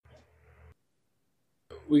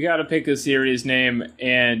we got to pick a serious name,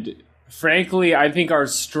 and frankly, I think our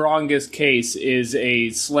strongest case is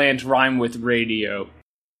a slant rhyme with radio.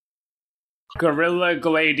 Gorilla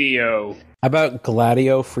Gladio. How about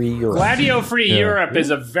Gladio Free Europe? Gladio Free Europe is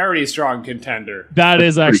a very strong contender. That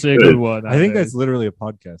is actually a good one. I think that's literally a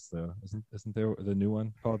podcast, though. Isn't there the new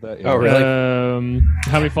one called that? Yeah. Oh, really?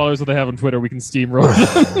 How many followers do they have on Twitter? We can steamroll.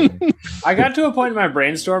 I got to a point in my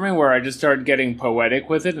brainstorming where I just started getting poetic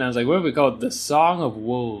with it, and I was like, what do we call it? The Song of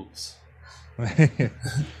Wolves. What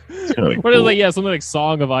is like? Yeah, something like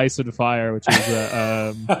Song of Ice and Fire, which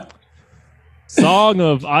is Song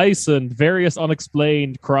of Ice and Various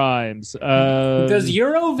Unexplained Crimes. Does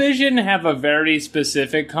Eurovision have a very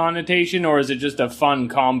specific connotation, or is it just a fun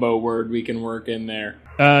combo word we can work in there?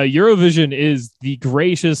 Eurovision is the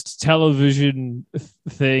greatest television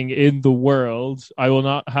thing in the world. I will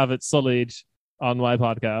not have it sullied on my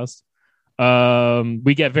podcast.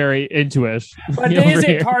 We get very into it. But is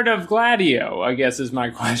it part of Gladio, I guess is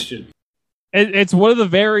my question. It's one of the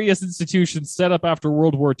various institutions set up after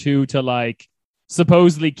World War II to, like,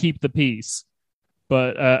 supposedly keep the peace.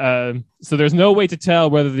 But so there's no way to tell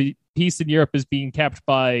whether the peace in Europe is being kept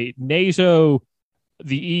by NATO,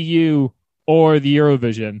 the EU, or the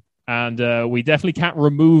Eurovision. And we definitely can't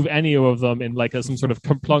remove any of them in like some sort of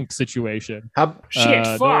Kaplunk situation.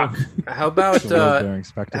 Fuck. How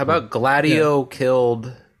about Gladio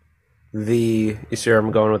killed the... You see where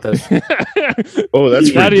I'm going with this? Oh,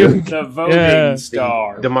 that's pretty good. The voting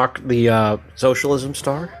star. The socialism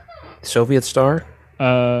star? Soviet star?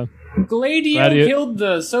 Gladio killed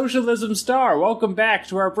the socialism star. Welcome back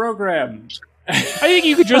to our program. I think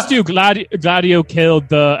you could just do Gladio killed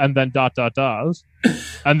the and then ...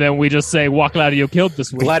 and then we just say what Gladio killed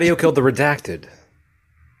this week. Gladio killed the redacted.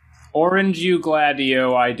 Orange you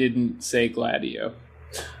Gladio, I didn't say Gladio.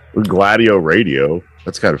 Gladio Radio.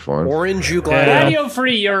 That's kind of fun. Orange you Gladio. Gladio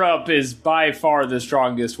Free Europe is by far the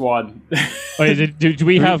strongest one. Wait, do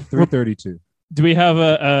we have 332? Do we have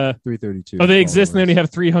a 332? Oh, they exist and they only have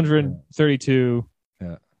 332.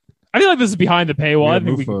 Yeah. I feel like this is behind the paywall. I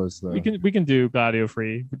think we can do Gladio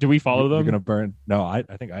Free. Do we follow them? You're gonna burn. No, I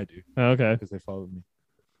think I do. Oh, okay. Because they followed me.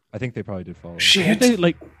 I think they probably did follow me. Shit.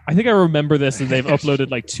 I think I remember this and they've uploaded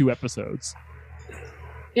like 2 episodes.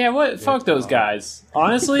 Yeah, what? Fuck those guys.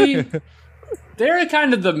 Honestly, they're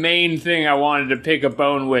kind of the main thing I wanted to pick a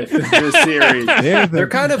bone with in this series. They're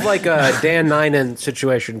kind of like a Dan Ninen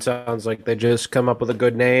situation. Sounds like they just come up with a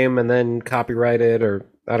good name and then copyright it, or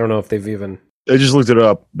I don't know if they've even... I just looked it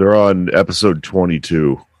up. They're on episode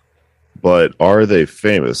 22. But are they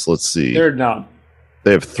famous? Let's see. They're not.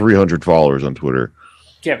 They have 300 followers on Twitter.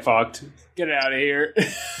 Get fucked. Get out of here.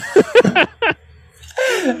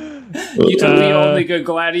 You took the only good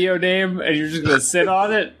Gladio name and you're just going to sit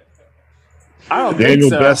on it? I don't think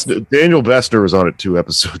so. Daniel Bester was on it 2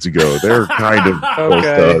 episodes ago. They're kind of close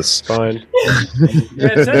to us. Fine. Yeah,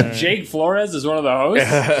 it says Jake Flores is one of the hosts.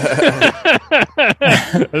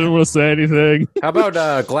 I don't want to say anything. How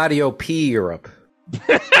about Gladio P Europe?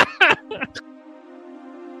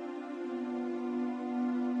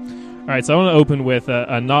 All right, so I want to open with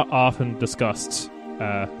a not often discussed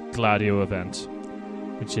Gladio event,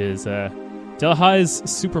 which is Delhaize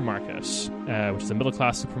Supermarket, which is a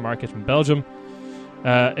middle-class supermarket in Belgium,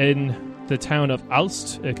 in the town of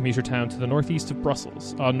Aalst, a commuter town to the northeast of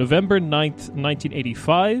Brussels. On November 9th,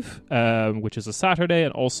 1985, which is a Saturday,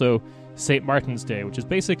 and also St. Martin's Day, which is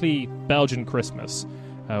basically Belgian Christmas,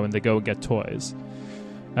 when they go and get toys.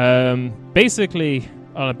 Basically,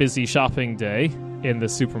 on a busy shopping day in the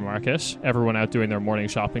supermarket, everyone out doing their morning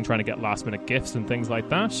shopping, trying to get last-minute gifts and things like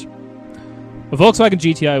that. A Volkswagen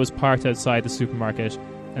GTI was parked outside the supermarket,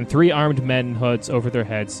 and 3 armed men in hoods over their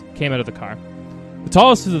heads came out of the car. The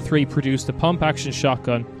tallest of the 3 produced a pump-action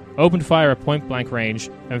shotgun, opened fire at point-blank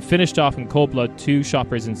range, and finished off in cold blood 2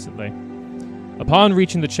 shoppers instantly. Upon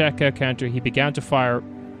reaching the checkout counter, he began to fire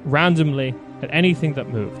randomly at anything that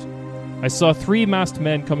moved. I saw 3 masked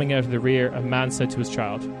men coming out of the rear. A man said to his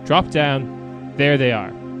child, "Drop down, there they are."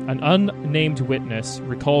 An unnamed witness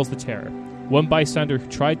recalls the terror. One bystander who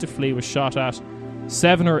tried to flee was shot at,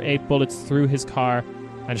 7 or 8 bullets through his car,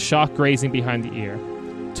 and shot grazing behind the ear.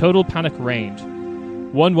 Total panic reigned.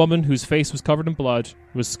 One woman, whose face was covered in blood,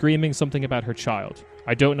 was screaming something about her child.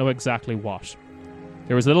 I don't know exactly what.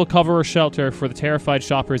 There was little cover or shelter for the terrified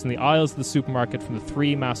shoppers in the aisles of the supermarket from the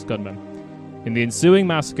 3 masked gunmen. In the ensuing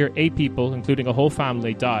massacre, 8 people, including a whole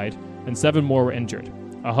family, died, and 7 more were injured.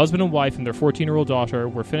 A husband and wife and their 14-year-old daughter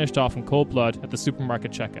were finished off in cold blood at the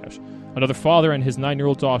supermarket checkout. Another father and his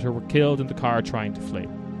 9-year-old daughter were killed in the car trying to flee.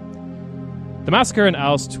 The massacre in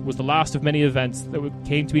Aalst was the last of many events that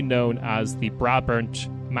came to be known as the Brabant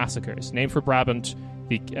Massacres, named for Brabant,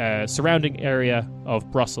 the surrounding area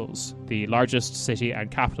of Brussels, the largest city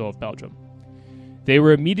and capital of Belgium. They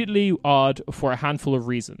were immediately odd for a handful of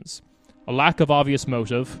reasons: a lack of obvious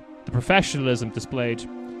motive, the professionalism displayed,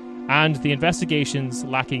 and the investigations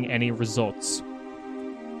lacking any results.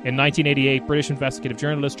 In 1988, British investigative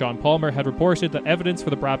journalist John Palmer had reported that evidence for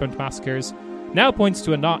the Brabant massacres now points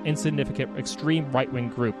to a not insignificant extreme right-wing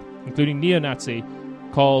group, including neo-Nazi,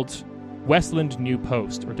 called Westland New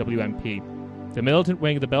Post, or WNP, the militant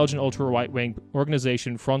wing of the Belgian ultra-right-wing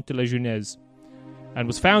organisation Front de la Jeunesse, and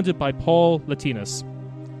was founded by Paul Latinus.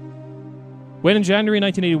 When in January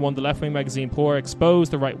 1981 the left-wing magazine Pour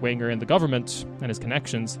exposed the right-winger in the government and his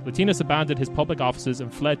connections, Latinus abandoned his public offices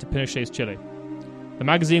and fled to Pinochet's Chile. The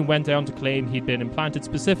magazine went on to claim he'd been implanted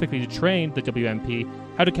specifically to train the WNP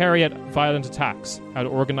how to carry out violent attacks, how to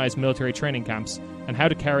organise military training camps, and how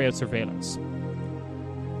to carry out surveillance.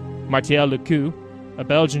 Martial Lecoux, a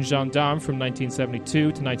Belgian gendarme from 1972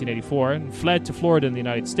 to 1984 and fled to Florida in the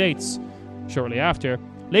United States shortly after,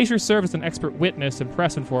 later served as an expert witness and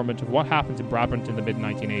press informant of what happened in Brabant in the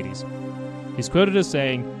mid-1980s. He's quoted as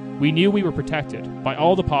saying, "We knew we were protected by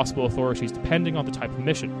all the possible authorities depending on the type of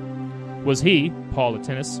mission. Was he, Paul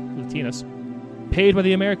Latinus, paid by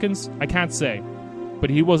the Americans? I can't say, but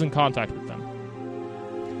he was in contact with them."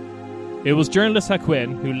 It was journalist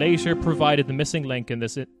Haquin who later provided the missing link in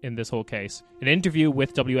this whole case, an interview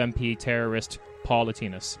with WNP terrorist Paul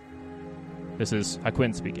Latinus. This is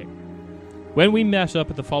Haquin speaking. "When we met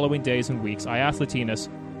up the following days and weeks, I asked Latinus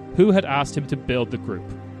who had asked him to build the group,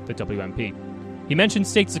 the WNP. He mentioned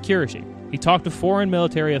state security. He talked to foreign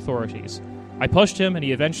military authorities. I pushed him and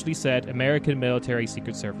he eventually said American military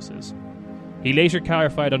secret services. He later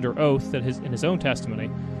clarified under oath that in his own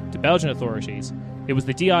testimony to Belgian authorities, it was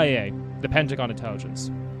the DIA, the Pentagon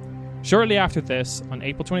Intelligence. Shortly after this, on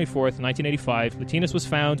April 24th, 1985, Latinus was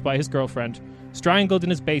found by his girlfriend, strangled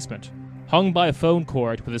in his basement, hung by a phone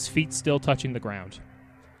cord with his feet still touching the ground.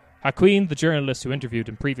 Haquin, the journalist who interviewed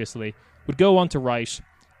him previously, would go on to write,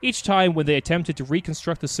 each time when they attempted to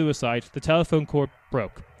reconstruct the suicide, the telephone cord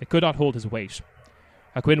broke. It could not hold his weight.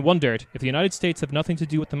 Haquin wondered, if the United States have nothing to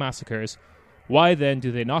do with the massacres, why then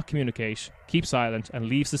do they not communicate, keep silent, and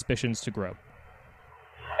leave suspicions to grow?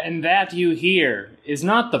 And that you hear is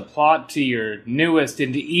not the plot to your newest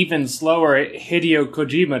and even slower Hideo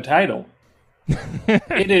Kojima title.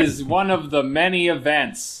 It is one of the many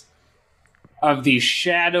events of the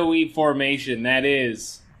shadowy formation that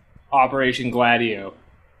is Operation Gladio,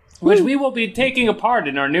 which we will be taking apart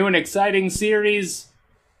in our new and exciting series,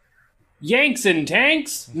 Yanks and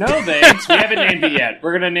Tanks? No thanks, we haven't named it yet.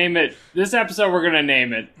 We're going to name it, this episode we're going to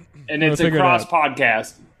name it, and it's a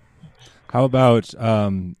cross-podcast. How about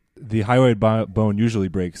the hyoid bone usually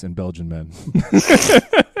breaks in Belgian men?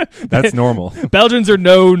 That's normal. Belgians are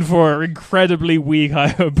known for incredibly weak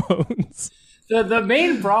hyoid bones. The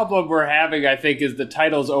main problem we're having, I think, is the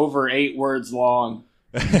title's over 8 words long.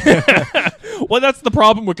 Well, that's the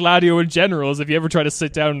problem with Gladio in general, is if you ever try to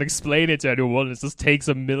sit down and explain it to anyone, it just takes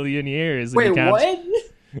a million years. Wait, what?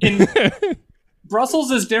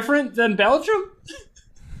 Brussels is different than Belgium?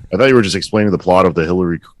 I thought you were just explaining the plot of the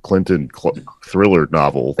Hillary Clinton thriller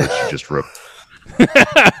novel that she just wrote.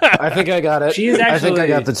 I think I got it. I think I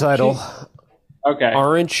got the title. Okay.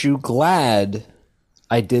 Aren't you glad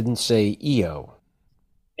I didn't say EO?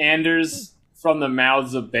 Anders from the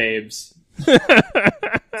mouths of babes.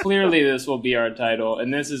 Clearly this will be our title,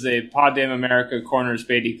 and this is a Pod Damn America Corners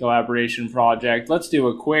Beatty collaboration project. Let's do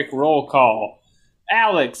a quick roll call.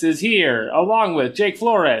 Alex is here, along with Jake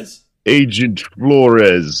Flores. Agent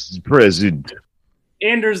Flores, present.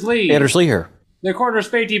 Anders Lee. Anders Lee here. The Corners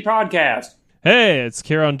Beatty podcast. Hey, it's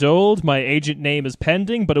Kieran Dold. My agent name is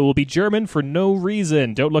pending, but it will be German for no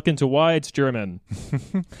reason. Don't look into why it's German.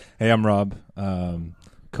 Hey, I'm Rob.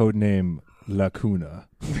 Codename Lacuna.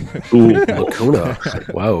 Ooh, Lacuna.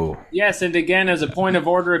 Whoa. Yes, and again, as a point of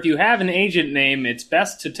order, if you have an agent name, it's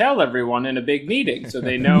best to tell everyone in a big meeting so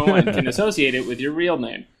they know and can associate it with your real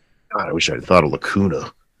name. God, I wish I'd thought of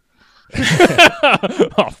Lacuna.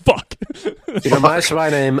 Oh, fuck. You know, my spy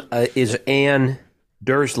name is Ann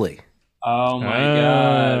Dursley. Oh my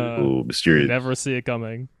god. Ooh, mysterious. Never see it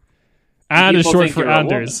coming. And is short for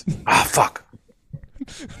Anders. Ah, fuck.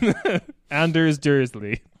 Anders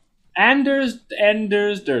Dursley. Anders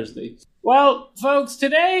Dursley. Well, folks,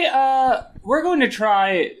 today we're going to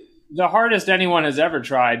try the hardest anyone has ever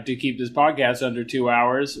tried to keep this podcast under 2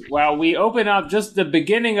 hours. While we open up just the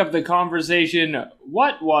beginning of the conversation,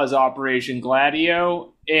 what was Operation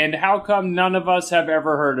Gladio, and how come none of us have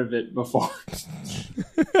ever heard of it before?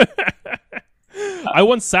 I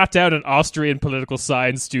once sat down an Austrian political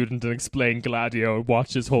science student and explained Gladio and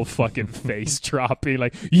watched his whole fucking face drop, being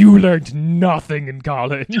like, "You learned nothing in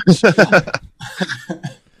college."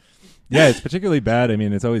 Yeah, it's particularly bad. I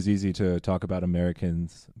mean, it's always easy to talk about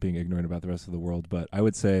Americans being ignorant about the rest of the world, but I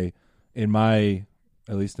would say, at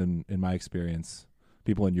least in my experience,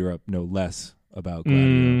 people in Europe know less about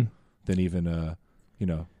Gladio than even a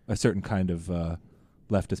certain kind of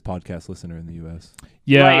leftist podcast listener in the U.S.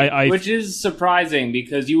 Yeah, right, which is surprising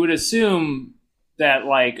because you would assume that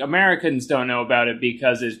like Americans don't know about it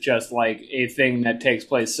because it's just like a thing that takes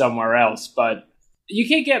place somewhere else, but you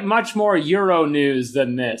can't get much more Euro news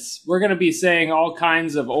than this. We're going to be saying all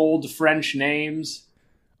kinds of old French names.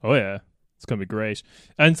 Oh, yeah. It's going to be great.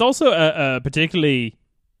 And it's also particularly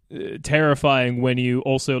terrifying when you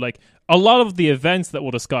also, like, a lot of the events that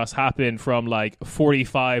we'll discuss happen from, like,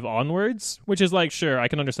 45 onwards, which is, like, sure, I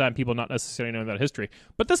can understand people not necessarily knowing that history.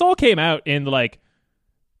 But this all came out in, like,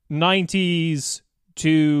 90s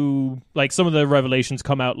to, like, some of the revelations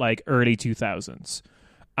come out, like, early 2000s.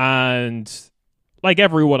 And like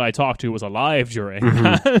everyone I talked to was alive during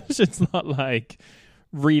that. It's not like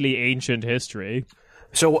really ancient history.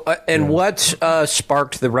 So, what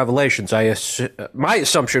sparked the revelations? My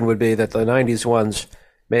assumption would be that the 90s ones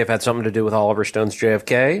may have had something to do with Oliver Stone's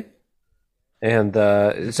JFK. And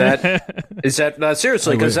is that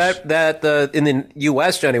seriously? Because that in the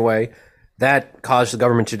U.S. anyway, that caused the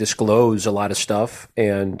government to disclose a lot of stuff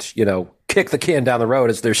and kick the can down the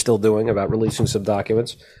road as they're still doing about releasing some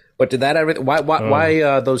documents. But did that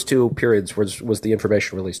why those two periods was the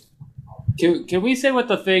information released? Can we say what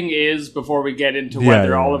the thing is before we get into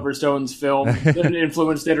whether Oliver Stone's film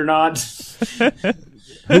influenced it or not?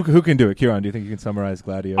 Who can do it? Kieran, do you think you can summarize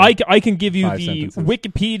Gladio? I can give you the sentences.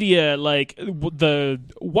 Wikipedia, like the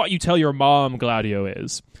what you tell your mom Gladio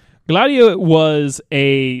is. Gladio was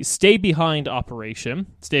a stay-behind operation.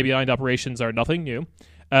 Stay-behind operations are nothing new.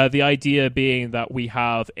 The idea being that we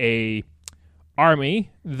have a army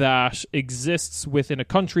that exists within a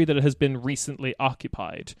country that has been recently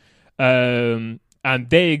occupied. And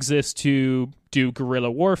they exist to do guerrilla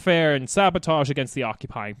warfare and sabotage against the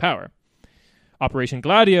occupying power. Operation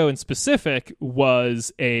Gladio in specific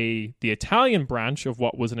was the Italian branch of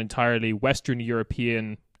what was an entirely Western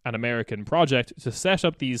European and American project to set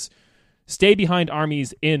up these stay-behind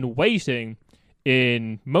armies in waiting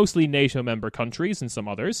in mostly NATO member countries and some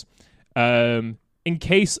others, in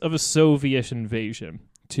case of a Soviet invasion,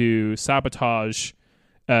 to sabotage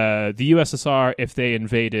the USSR if they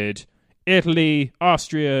invaded Italy,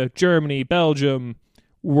 Austria, Germany, Belgium,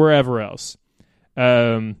 wherever else.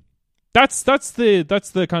 That's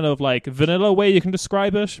the kind of like vanilla way you can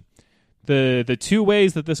describe it. The two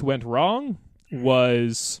ways that this went wrong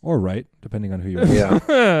was or right, depending on who you are.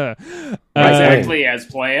 Yeah, exactly as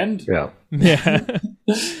planned. Yeah,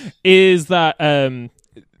 is that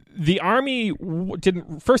the army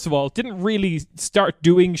didn't really start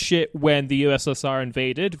doing shit when the USSR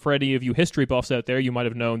invaded. For any of you history buffs out there, you might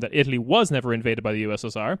have known that Italy was never invaded by the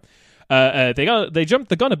USSR. They jumped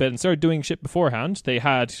the gun a bit and started doing shit beforehand. They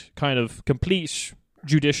had kind of complete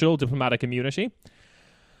judicial diplomatic immunity.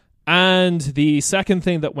 And the second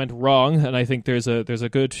thing that went wrong, and I think there's a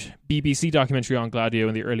good BBC documentary on Gladio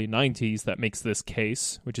in the early 90s that makes this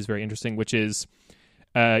case, which is very interesting, which is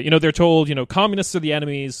they're told, communists are the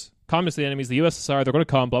enemies, the USSR, they're going to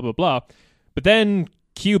come, blah, blah, blah. But then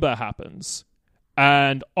Cuba happens,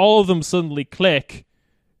 and all of them suddenly click.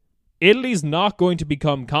 Italy's not going to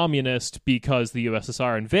become communist because the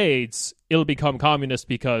USSR invades. It'll become communist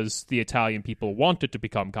because the Italian people want it to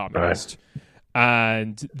become communist. Right.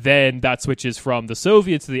 And then that switches from the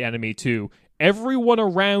Soviets to the enemy to everyone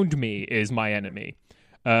around me is my enemy.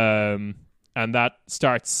 And that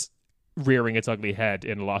starts rearing its ugly head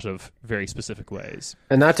in a lot of very specific ways.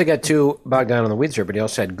 And not to get too bogged down in the weeds here, but he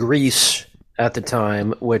also had Greece at the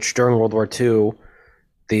time, which during World War II,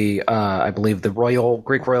 I believe the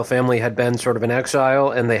Greek royal family had been sort of in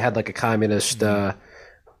exile, and they had like a communist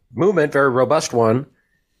movement, very robust one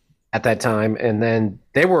at that time. And then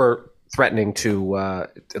they were threatening to,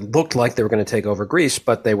 it looked like they were going to take over Greece,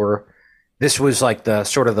 but this was like the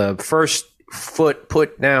sort of the first foot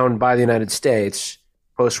put down by the United States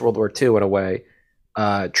post World War II in a way.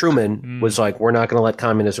 Truman was like, we're not going to let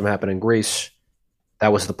communism happen in Greece.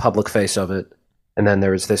 That was the public face of it. And then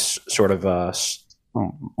there was this sort of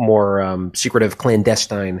more secretive,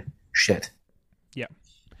 clandestine shit. Yeah.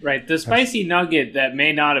 Right. The spicy nugget that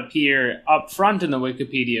may not appear up front in the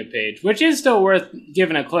Wikipedia page, which is still worth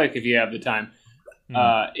giving a click if you have the time,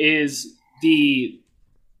 is the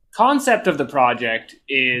concept of the project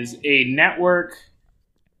is a network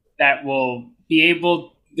that will be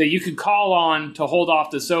able that you could call on to hold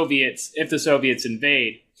off the Soviets if the Soviets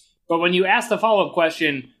invade. But when you ask the follow-up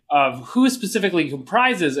question of who specifically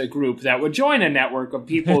comprises a group that would join a network of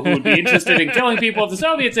people who would be interested in killing people if the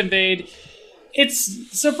Soviets invade,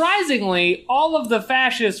 it's surprisingly all of the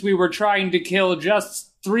fascists we were trying to kill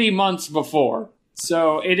just 3 months before.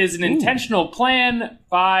 So it is an intentional plan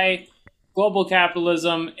by global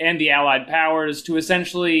capitalism and the Allied powers to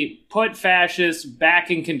essentially put fascists back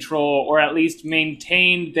in control, or at least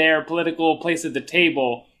maintain their political place at the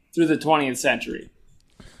table through the 20th century.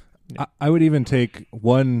 I would even take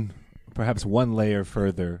perhaps one layer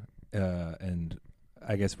further, and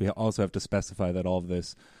I guess we also have to specify that all of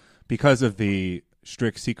this, because of the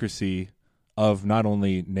strict secrecy of not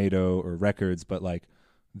only NATO or records, but like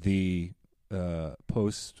the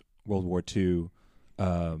post-World War II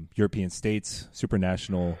European states,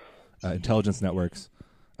 supranational intelligence networks.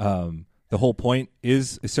 The whole point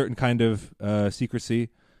is a certain kind of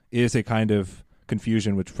secrecy, is a kind of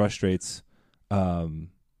confusion which frustrates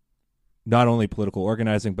not only political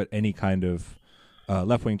organizing, but any kind of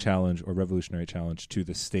left-wing challenge or revolutionary challenge to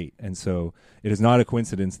the state. And so it is not a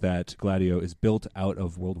coincidence that Gladio is built out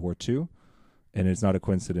of World War II, and it's not a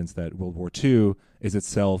coincidence that World War II is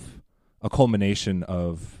itself a culmination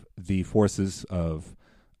of the forces of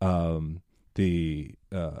the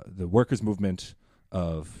workers' movement,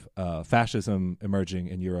 of fascism emerging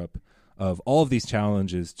in Europe, of all of these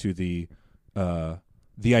challenges to the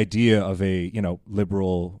idea of a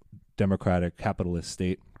liberal, democratic, capitalist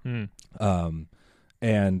state,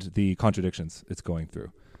 and the contradictions it's going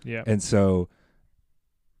through. Yeah, and so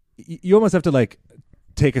you almost have to like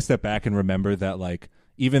take a step back and remember that like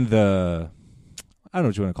even I don't know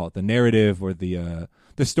what you want to call it, the narrative or the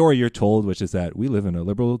story you're told, which is that we live in a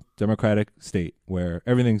liberal democratic state where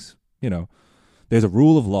everything's, there's a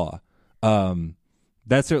rule of law.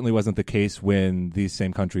 That certainly wasn't the case when these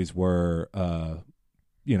same countries were,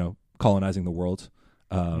 colonizing the world.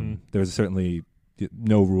 There was certainly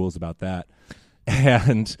no rules about that.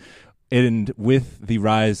 And with the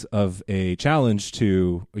rise of a challenge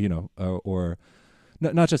to, or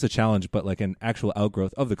not just a challenge, but like an actual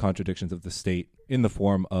outgrowth of the contradictions of the state in the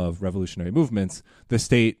form of revolutionary movements, the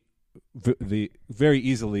state very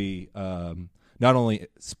easily not only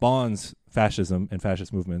spawns fascism and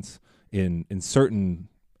fascist movements in certain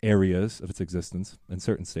areas of its existence in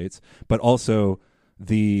certain states, but also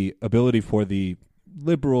the ability for the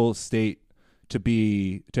liberal state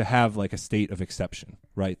to have like a state of exception,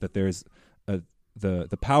 right? That there's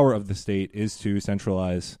the power of the state is to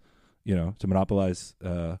centralize, to monopolize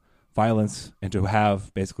violence and to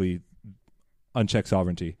have basically unchecked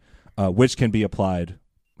sovereignty, which can be applied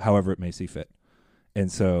however it may see fit. And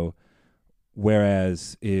so,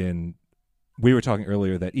 whereas we were talking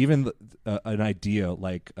earlier that even an idea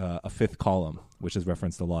like a fifth column, which is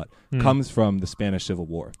referenced a lot, comes from the Spanish Civil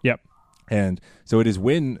War. Yep. And so it is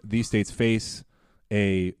when these states face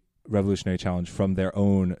a revolutionary challenge from their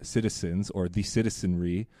own citizens or the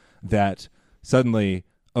citizenry that suddenly,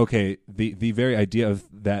 okay, the very idea of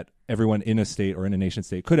that everyone in a state or in a nation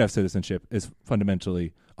state could have citizenship is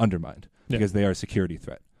fundamentally undermined because they are a security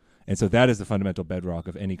threat. And so that is the fundamental bedrock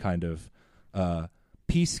of any kind of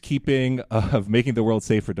peacekeeping, of making the world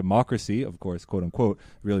safe for democracy, of course, quote unquote,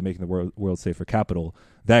 really making the world safe for capital.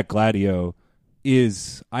 That Gladio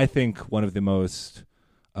is, I think, one of the most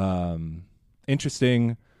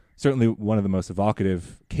interesting, certainly one of the most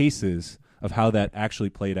evocative cases of how that actually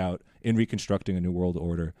played out in reconstructing a new world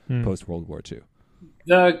order post-World War II.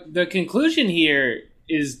 The conclusion here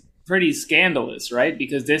is pretty scandalous, right?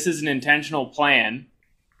 Because this is an intentional plan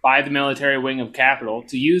by the military wing of capital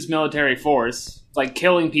to use military force, like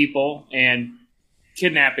killing people and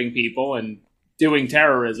kidnapping people and doing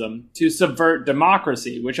terrorism, to subvert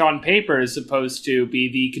democracy, which on paper is supposed to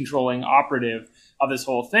be the controlling operative of this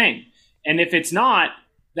whole thing. And if it's not,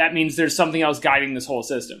 that means there's something else guiding this whole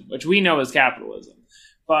system, which we know as capitalism.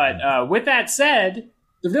 But with that said,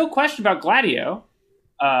 the real question about Gladio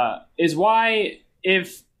is why,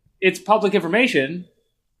 if it's public information,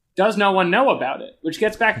 does no one know about it? Which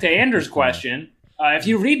gets back to Anders' question. If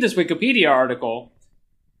you read this Wikipedia article,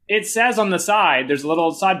 it says on the side, there's a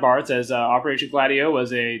little sidebar. It says Operation Gladio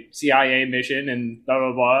was a CIA mission and blah,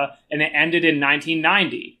 blah, blah, and it ended in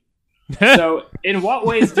 1990. So in what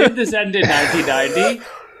ways did this end in 1990?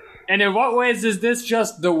 And in what ways is this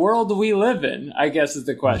just the world we live in, I guess is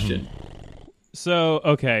the question. So,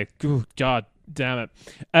 okay. Ooh, God damn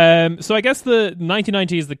it. So I guess the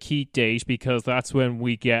 1990 is the key date because that's when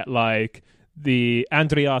we get like the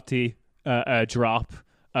Andreotti drop,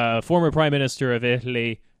 former Prime Minister of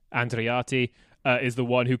Italy, Andreotti, is the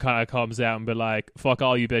one who kind of comes out and be like, fuck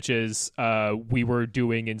all you bitches, we were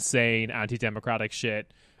doing insane anti-democratic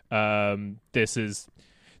shit.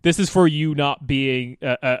 This is for you not being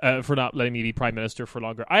for not letting me be prime minister for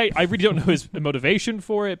longer. I really don't know his motivation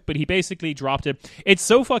for it, but he basically dropped it. It's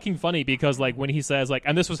so fucking funny because like when he says like,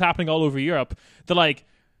 and this was happening all over Europe, the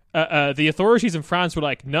authorities in France were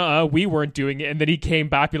like, "Nah, we weren't doing it," and then he came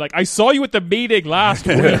back, be like, "I saw you at the meeting last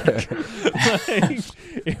week." Like,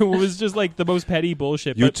 it was just like the most petty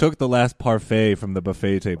bullshit. You took the last parfait from the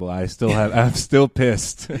buffet table. I'm still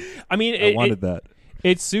pissed. I mean, I wanted that.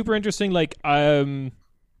 It's super interesting. Like, Italy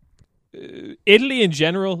in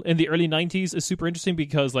general in the early 90s is super interesting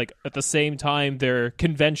because like at the same time their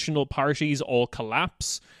conventional parties all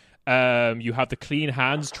collapse. You have the Clean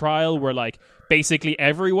Hands trial where like basically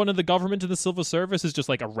everyone in the government and the civil service is just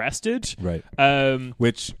like arrested, right?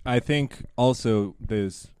 Which I think also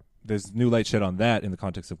there's new light shed on that in the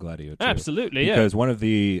context of Gladio too. Absolutely, because one of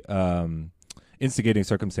the instigating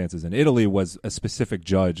circumstances in Italy was a specific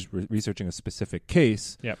judge researching a specific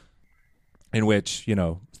case. Yep. In which, you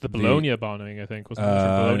know, it's the Bologna bombing, I think, was the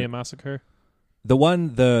Bologna massacre. The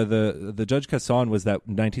one, the Judge Casson was that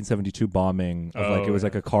 1972 bombing of it was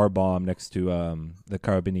like a car bomb next to the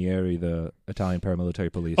Carabinieri, the Italian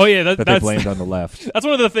paramilitary police. Oh yeah, that they blamed on the left. That's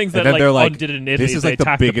one of the things that like undid it in Italy. This is like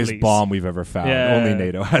the biggest bomb we've ever found. Yeah. Only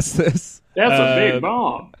NATO has this. That's a big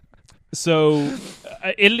bomb. So,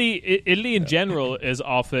 Italy in general is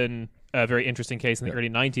often a very interesting case in the early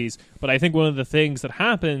 90s, but I think one of the things that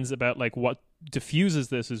happens about like what diffuses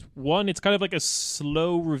this is one, it's kind of like a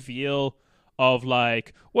slow reveal of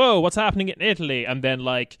like, whoa, what's happening in Italy? And then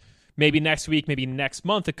like maybe next week, maybe next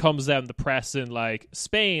month, it comes out in the press in like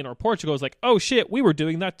Spain or Portugal. It's like, oh shit, we were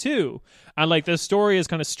doing that too. And like the story is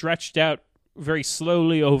kind of stretched out very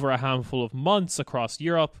slowly over a handful of months across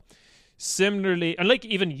Europe. Similarly, and like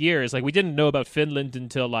even years, like we didn't know about Finland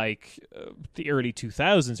until like the early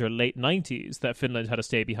 2000s or late 90s that Finland had a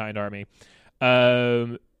stay-behind army.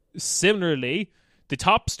 Similarly, the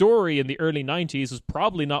top story in the early 90s was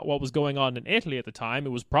probably not what was going on in Italy at the time. It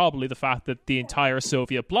was probably the fact that the entire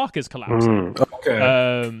Soviet bloc is collapsing.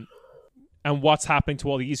 And what's happening to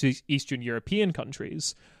all the Eastern European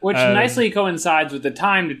countries. Which nicely coincides with the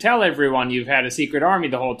time to tell everyone you've had a secret army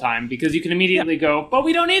the whole time, because you can immediately go, but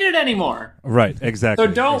we don't need it anymore. Right, exactly.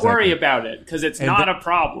 So don't worry about it, because it's not a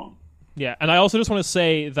problem. Yeah, and I also just want to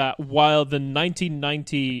say that while the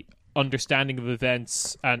 1990 understanding of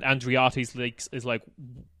events and Andreotti's leaks is like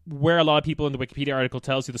where a lot of people in the Wikipedia article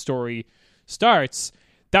tells you the story starts,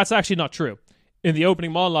 that's actually not true. In the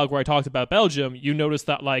opening monologue where I talked about Belgium, you notice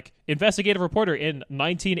that, like, investigative reporter in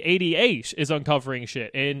 1988 is uncovering shit.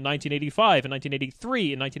 In 1985, in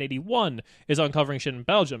 1983, in 1981 is uncovering shit in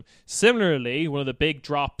Belgium. Similarly, one of the big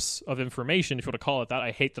drops of information, if you want to call it that, I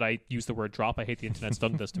hate that I use the word drop. I hate the internet's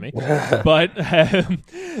done this to me. But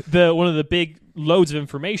one of the big loads of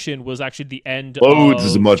information was actually the end Loads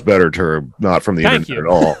is a much better term, not from the internet at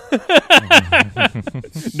all.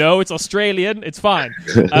 No, it's Australian. It's fine.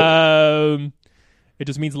 It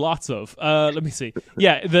just means lots of. Let me see.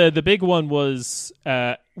 Yeah, the big one was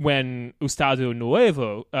when Estado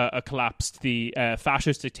Novo collapsed the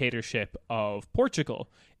fascist dictatorship of Portugal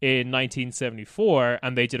in 1974,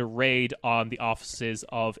 and they did a raid on the offices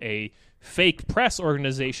of a fake press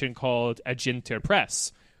organization called Agente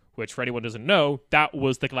Press, which, for anyone who doesn't know, that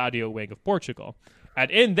was the Gladio wing of Portugal. And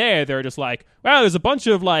in there, they're just like, well, there's a bunch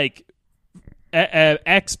of like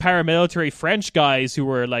ex-paramilitary French guys who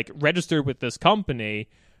were like registered with this company,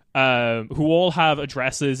 who all have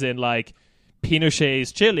addresses in like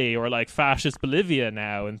Pinochet's Chile or like fascist Bolivia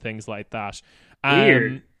now and things like that.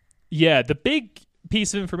 Weird. Yeah, the big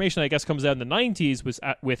piece of information I guess comes out in the 90s was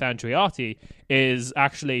with Andreotti is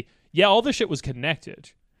actually, yeah, all this shit was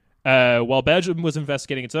connected. While Belgium was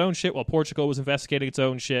investigating its own shit, while Portugal was investigating its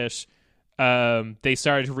own shit, they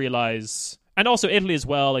started to realize... And also Italy as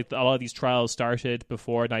well, like a lot of these trials started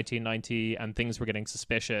before 1990 and things were getting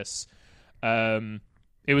suspicious. It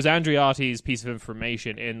was Andreotti's piece of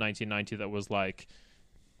information in 1990 that was like,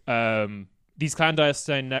 these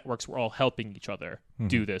clandestine networks were all helping each other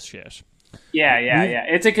do this shit. Yeah.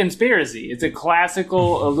 It's a conspiracy. It's a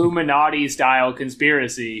classical Illuminati-style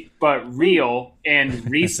conspiracy, but real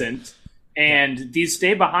and recent. And these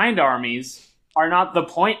stay-behind armies are not the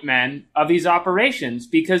point men of these operations,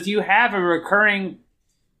 because you have a recurring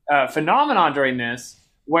phenomenon during this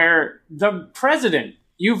where the president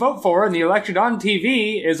you vote for in the election on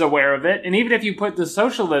TV is aware of it, and even if you put the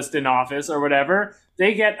socialist in office or whatever,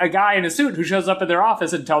 they get a guy in a suit who shows up at their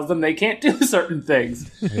office and tells them they can't do certain things.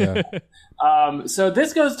 Yeah. So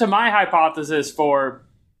this goes to my hypothesis for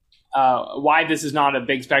why this is not a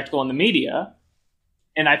big spectacle in the media.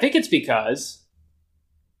 And I think it's because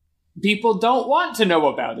people don't want to know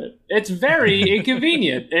about it. It's very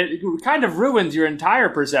inconvenient. It kind of ruins your entire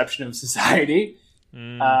perception of society.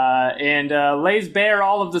 And lays bare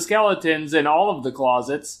all of the skeletons in all of the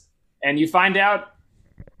closets. And you find out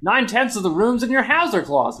 9/10 of the rooms in your house are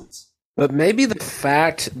closets. But maybe the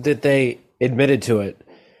fact that they admitted to it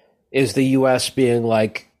is the U.S. being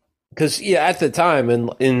like, because at the time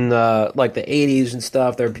in like the 80s and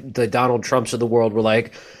stuff, the Donald Trumps of the world were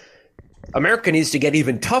like, America needs to get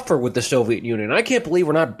even tougher with the Soviet Union. I can't believe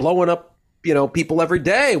we're not blowing up, people every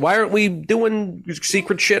day. Why aren't we doing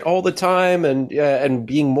secret shit all the time and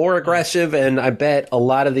being more aggressive? And I bet a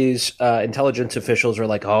lot of these intelligence officials are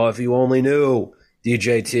like, oh, if you only knew.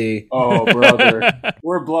 DJT. Oh, brother.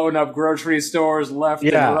 We're blowing up grocery stores left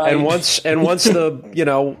and right. and once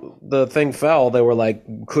the thing fell, they were like,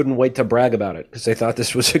 couldn't wait to brag about it because they thought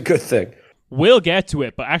this was a good thing. We'll get to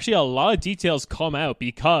it, but actually a lot of details come out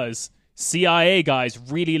because CIA guys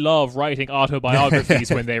really love writing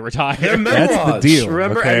autobiographies when they retire. Their memoirs. That's the deal.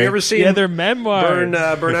 Remember? Okay. Have you ever seen their memoirs.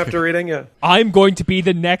 Burn after reading? Yeah. I'm going to be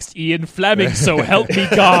the next Ian Fleming, so help me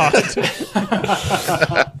God.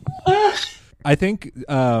 I think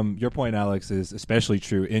your point, Alex, is especially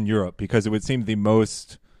true in Europe because it would seem the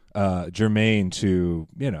most germane to,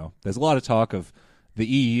 there's a lot of talk of the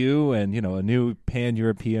EU and, a new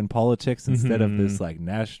pan-European politics instead of this like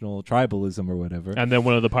national tribalism or whatever. And then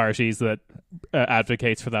one of the parties that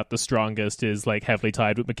advocates for that the strongest is like heavily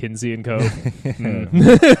tied with McKinsey and Co.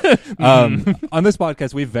 On this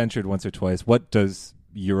podcast, we've ventured once or twice. What does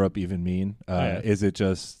Europe even mean? Is it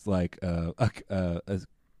just like a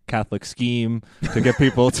Catholic scheme to get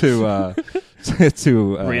people to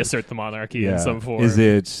reassert the monarchy in some form? Is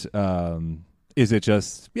it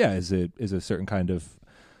just is it a certain kind of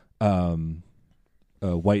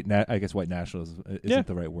white nationalism isn't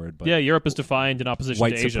the right word, but Europe is defined in opposition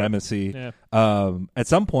white to Asia. supremacy. At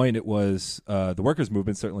some point it was the workers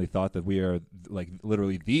movement certainly thought that we are like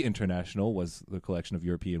literally the International was the collection of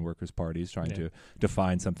European workers parties trying to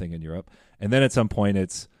define something in Europe, and then at some point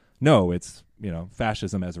it's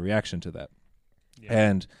fascism as a reaction to that.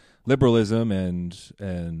 And liberalism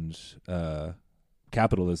and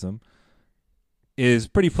capitalism is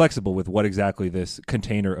pretty flexible with what exactly this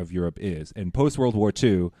container of Europe is. And post World War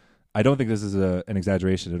II, I don't think this is an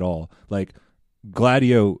exaggeration at all. Like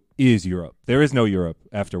Gladio is Europe. There is no Europe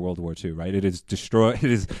after World War II, right? It is destroyed.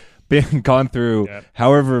 It has been gone through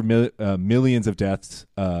however millions of deaths,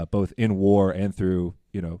 both in war and through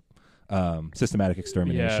systematic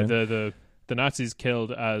extermination. Yeah, the Nazis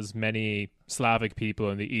killed as many Slavic people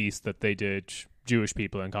in the East that they did Jewish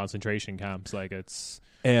people in concentration camps. Like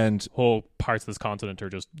and whole parts of this continent are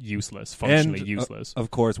just useless, functionally useless.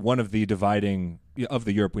 Of course, one of the dividing of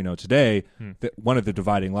the Europe we know today, one of the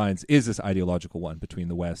dividing lines is this ideological one between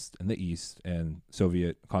the West and the East, and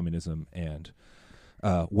Soviet communism and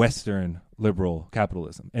Western liberal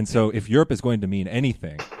capitalism. And so, if Europe is going to mean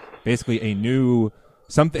anything, basically a new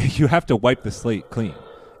something, you have to wipe the slate clean.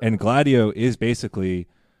 And Gladio is basically,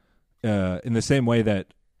 in the same way that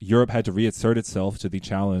Europe had to reassert itself to the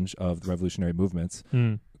challenge of the revolutionary movements,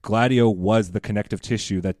 Gladio was the connective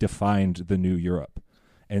tissue that defined the new Europe.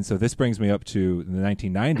 And so this brings me up to the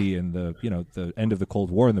 1990 and the end of the Cold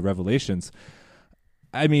War and the revelations.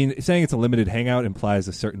 I mean, saying it's a limited hangout implies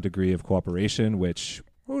a certain degree of cooperation, which,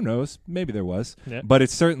 who knows, maybe there was. Yeah. But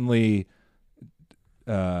it's certainly,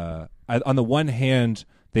 on the one hand,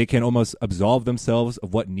 they can almost absolve themselves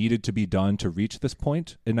of what needed to be done to reach this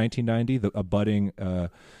point in 1990, a budding,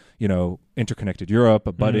 interconnected Europe,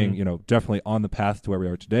 a budding, definitely on the path to where we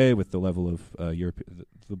are today with the level of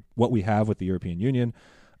what we have with the European Union.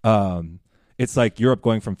 It's like Europe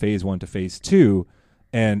going from phase 1 to phase 2,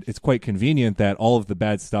 and it's quite convenient that all of the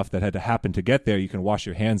bad stuff that had to happen to get there, you can wash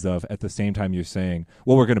your hands of at the same time you're saying,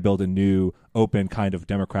 well, we're going to build a new, open kind of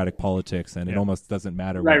democratic politics, and it almost doesn't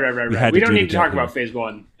matter. Right. We don't need to talk about phase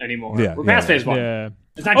 1 anymore. We're past phase 1. Yeah.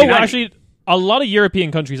 It's 1990. Actually, a lot of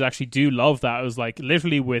European countries actually do love that. It was like,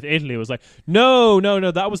 literally with Italy, it was like, no,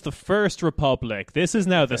 that was the first republic. This is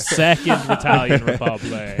now the second Italian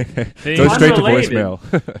republic. Go straight to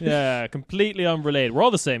voicemail. Yeah, completely unrelated. We're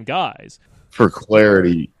all the same guys. For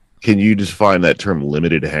clarity, can you define that term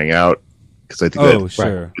limited hangout? Because I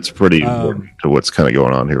think it's pretty important to what's kind of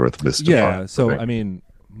going on here with Mr. Yeah, so I mean,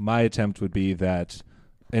 my attempt would be that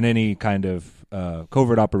in any kind of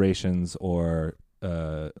covert operations or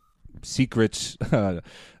secret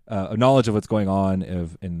knowledge of what's going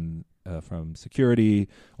on from security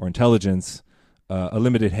or intelligence, a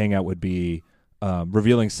limited hangout would be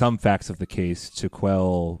revealing some facts of the case to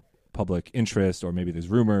quell public interest, or maybe there's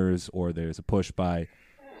rumors or there's a push by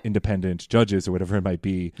independent judges or whatever it might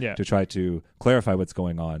be to try to clarify what's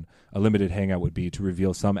going on. A limited hangout would be to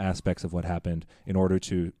reveal some aspects of what happened in order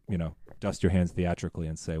to, dust your hands theatrically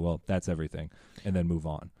and say, well, that's everything, and then move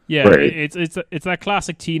on. Yeah, right. It's that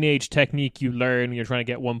classic teenage technique you learn when you're trying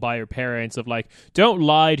to get one by your parents of like, don't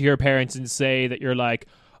lie to your parents and say that you're like,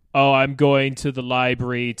 oh, I'm going to the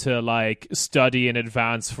library to like study in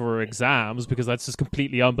advance for exams, because that's just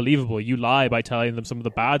completely unbelievable. You lie by telling them some of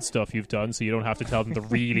the bad stuff you've done, so you don't have to tell them the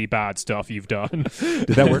really bad stuff you've done. Did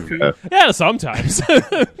that work for you? Yeah, sometimes.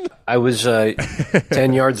 I was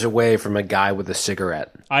 10 yards away from a guy with a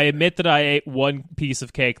cigarette. I admit that I ate one piece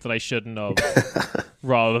of cake that I shouldn't have,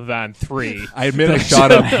 rather than 3. I admit I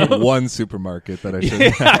shot up one supermarket that I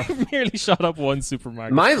shouldn't have. I merely shot up one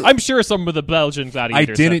supermarket. I'm sure some of the Belgian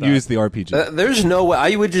gladiators I didn't use the RPG. There's no way.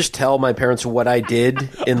 I would just tell my parents what I did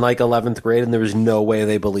in like 11th grade, and there was no way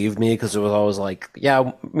they believed me, because it was always like,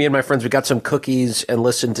 yeah, me and my friends, we got some cookies and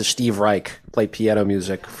listened to Steve Reich play piano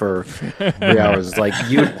music for 3 hours. It's like,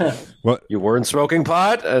 you weren't smoking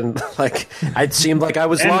pot? And like, it seemed like I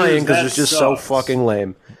was lying because it was just so fucking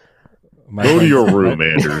lame. Go to your room,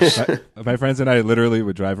 Anders. My friends and I literally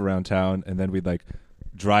would drive around town, and then we'd like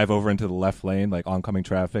drive over into the left lane, like oncoming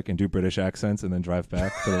traffic, and do British accents, and then drive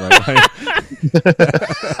back to the right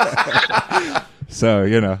lane. So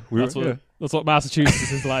that's what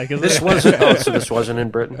Massachusetts is like. Isn't this it? wasn't. So this wasn't in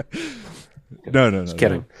Britain. No. Just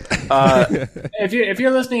kidding. If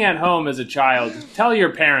you're listening at home as a child, tell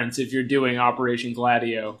your parents if you're doing Operation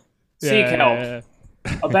Gladio. Seek help. Yeah.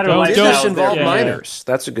 A better Did lifestyle. this involve Yeah. minors?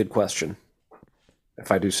 That's a good question.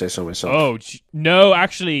 If I do say so myself. Oh no,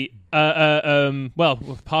 actually, well,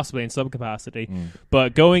 possibly in some capacity.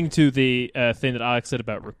 But going to the thing that Alex said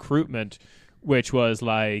about recruitment, which was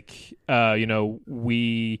like,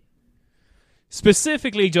 we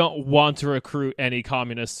specifically don't want to recruit any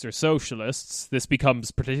communists or socialists. This becomes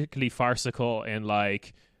particularly farcical in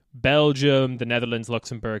like Belgium, the Netherlands,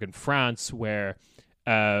 Luxembourg, and France, where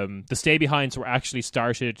the stay-behinds were actually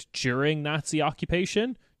started during Nazi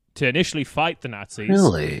occupation to initially fight the Nazis.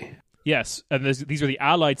 Really? Yes, and these were the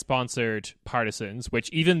Allied-sponsored partisans, which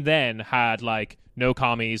even then had like no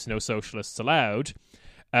commies, no socialists allowed.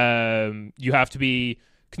 You have to be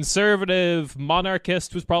conservative,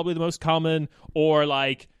 monarchist was probably the most common, or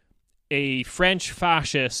like a French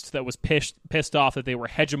fascist that was pissed off that they were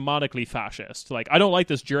hegemonically fascist. Like, I don't like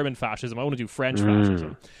this German fascism, I want to do French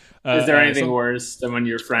fascism. Is there anything worse than when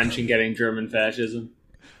you're French and getting German fascism?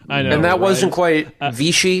 I know, and that right? wasn't quite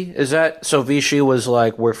Vichy, is that? So Vichy was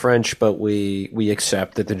like, we're French, but we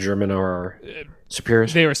accept that the German are our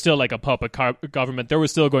superiors? They were still like a puppet government. There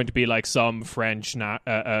was still going to be like some French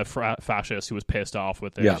fascist who was pissed off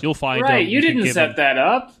with it. Yeah. You'll find Right, them. you didn't set that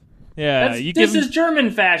up. Yeah, this is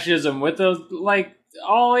German fascism with a like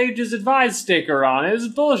all ages advised sticker on it. It's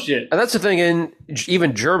bullshit. And that's the thing, in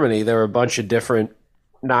even Germany, there are a bunch of different,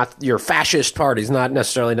 not your fascist parties, not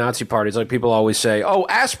necessarily Nazi parties. Like people always say, oh,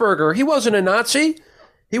 Asperger, he wasn't a Nazi.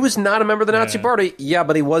 He was not a member of the Nazi party. Yeah,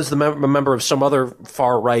 but he was a member of some other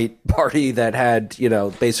far-right party that had,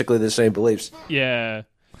 basically the same beliefs. Yeah.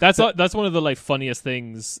 That's one of the like funniest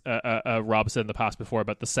things Rob said in the past before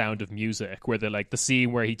about The Sound of Music, where they're like the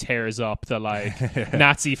scene where he tears up the like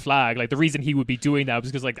Nazi flag. Like the reason he would be doing that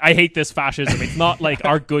was because like, I hate this fascism. It's not like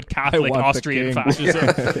our good Catholic Austrian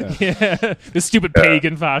fascism. Yeah. This stupid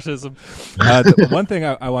pagan fascism. The one thing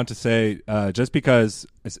I want to say, just because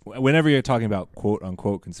whenever you're talking about quote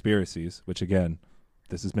unquote conspiracies, which again,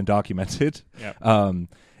 this has been documented,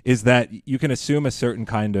 is that you can assume a certain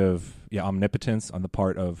kind of omnipotence on the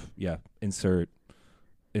part of insert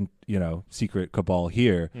secret cabal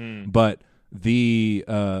here, but the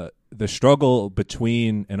struggle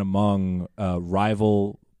between and among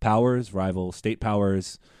rival state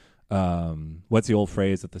powers. What's the old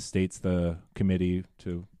phrase that the state's the committee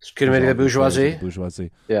to committee of bourgeoisie?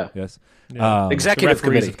 Yeah. Yes. Executive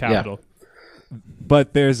committee of capital. Yeah.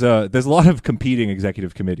 But there's a lot of competing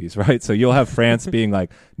executive committees, right? So you'll have France being like,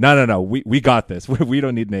 no, we got this. We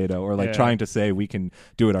don't need NATO, or like trying to say we can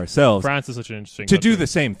do it ourselves. France is such an interesting to country. do the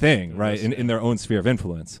same thing, right? In their own sphere of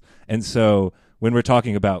influence. And so when we're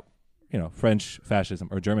talking about French fascism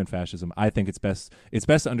or German fascism, I think it's best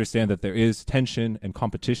to understand that there is tension and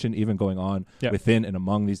competition even going on within and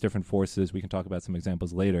among these different forces. We can talk about some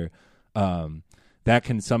examples later.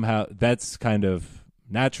 That's kind of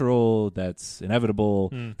natural, that's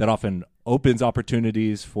inevitable, that often opens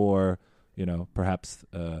opportunities for perhaps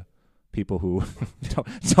people who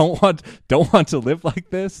don't want to live like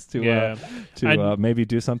this to maybe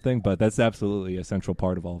do something, but that's absolutely a central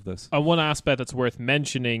part of all of this. And one aspect that's worth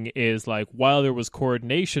mentioning is like, while there was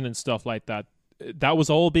coordination and stuff like that, that was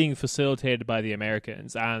all being facilitated by the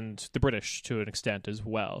Americans and the British to an extent as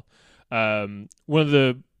well. One of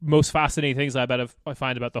the most fascinating things I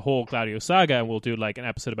find about the whole Gladio saga, and we'll do like an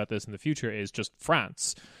episode about this in the future, is just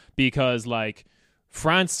France, because like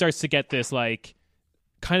France starts to get this like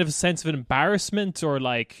kind of a sense of embarrassment, or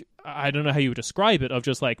like, I don't know how you would describe it, of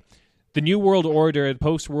just like the New World Order, the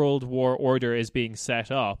post-World War order is being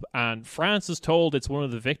set up, and France is told it's one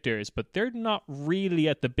of the victors, but they're not really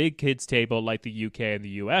at the big kids table like the UK and the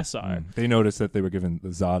US are. They noticed that they were given the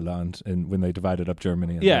Saarland, and when they divided up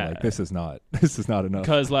Germany, and they're like, this is not enough.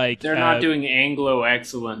 Because like they're not doing Anglo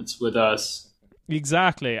excellence with us.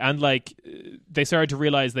 Exactly, and like they started to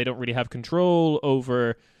realize they don't really have control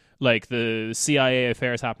over like the CIA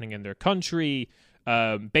affairs happening in their country.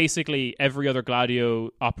 Basically, every other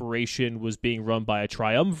Gladio operation was being run by a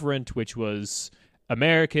triumvirate, which was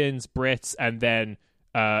Americans, Brits, and then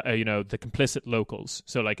the complicit locals.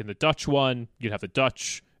 So, like in the Dutch one, you'd have the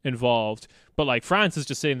Dutch involved, but like France is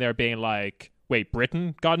just sitting there being like, "Wait,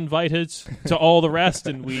 Britain got invited to all the rest,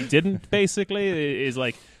 and we didn't." Basically, it is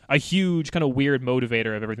like a huge kind of weird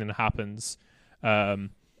motivator of everything that happens.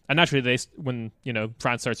 And naturally, when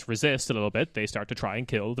France starts to resist a little bit, they start to try and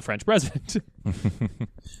kill the French president.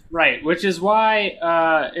 Right, which is why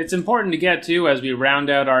it's important to get to, as we round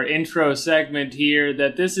out our intro segment here,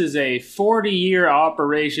 that this is a 40-year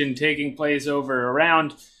operation taking place over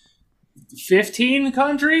around 15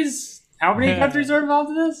 countries? How many countries are involved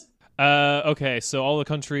in this? Okay, so all the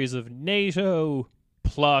countries of NATO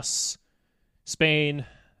plus Spain,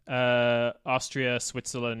 Austria,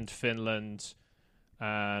 Switzerland, Finland,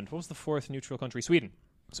 and what was the fourth neutral country? Sweden.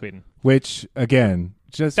 Which, again,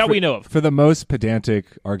 we know of. For the most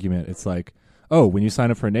pedantic argument, it's like, oh, when you sign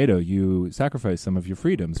up for NATO, you sacrifice some of your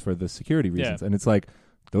freedoms for the security reasons. Yeah. And it's like,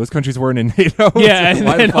 those countries weren't in NATO. Yeah, so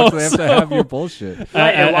why the fuck do they have to have your bullshit?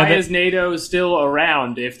 And why is NATO still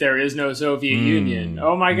around if there is no Soviet Union?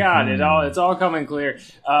 Oh my God, it's all coming clear.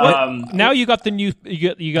 Now you got the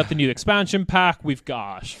new expansion pack. We've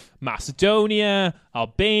got Macedonia,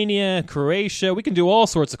 Albania, Croatia. We can do all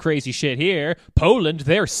sorts of crazy shit here. Poland,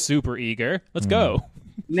 they're super eager. Let's go.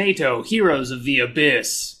 NATO, heroes of the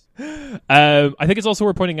abyss. I think it's also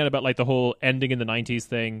worth pointing out about like the whole ending in the 90s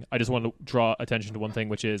thing. I just want to draw attention to one thing,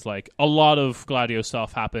 which is like a lot of Gladio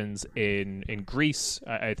stuff happens in Greece.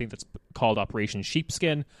 I think that's called Operation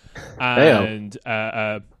Sheepskin, and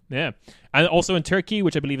and also in Turkey,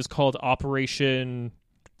 which I believe is called Operation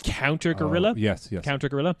Counter Guerrilla. Yes, Counter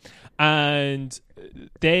Guerrilla, and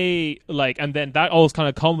they like, and then that all kind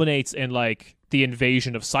of culminates in like the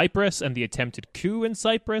invasion of Cyprus and the attempted coup in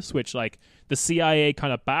Cyprus, which like the CIA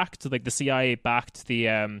kind of backed. Like the CIA backed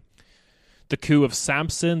the coup of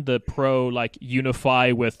Samson, the pro like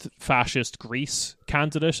unify with fascist Greece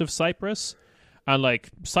candidate of Cyprus. And like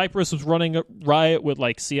Cyprus was running a riot with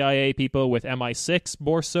like CIA people with MI6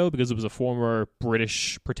 more so because it was a former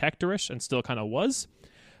British protectorate and still kind of was.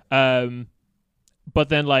 But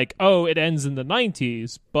then like, it ends in the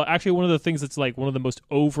 90s. But actually one of the things that's like one of the most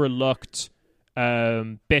overlooked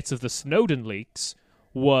bits of the Snowden leaks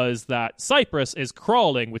was that Cyprus is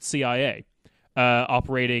crawling with CIA,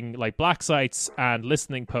 operating like black sites and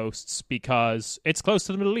listening posts because it's close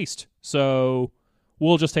to the Middle East. So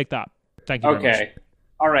we'll just take that. Thank you very much.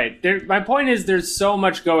 All right. My point is there's so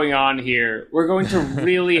much going on here. We're going to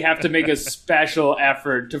really have to make a special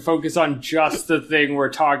effort to focus on just the thing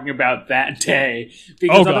we're talking about that day.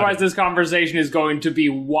 Because otherwise this conversation is going to be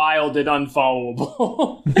wild and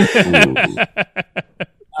unfollowable.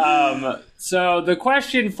 So the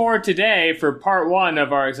question for today, for part one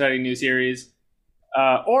of our exciting new series,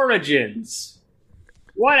 Origins.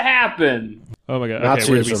 What happened? Oh my God. Nazism.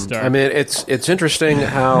 Okay, where do we start? I mean, it's interesting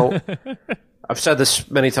how... I've said this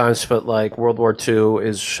many times, but like World War II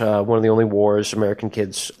is one of the only wars American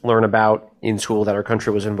kids learn about in school that our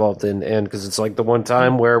country was involved in, and because it's like the one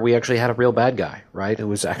time where we actually had a real bad guy, right? It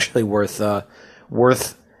was actually worth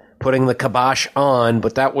putting the kibosh on,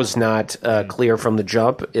 but that was not clear from the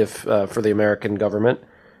jump for the American government.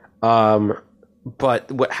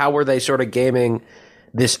 But how were they sort of gaming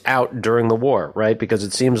this out during the war, right? Because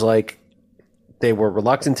it seems like they were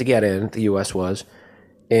reluctant to get in, the U.S. was,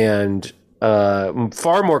 and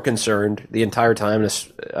far more concerned the entire time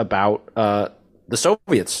about the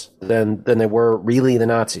Soviets than they were really the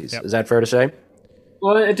Nazis. Yep. Is that fair to say?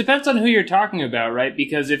 Well, it depends on who you're talking about, right?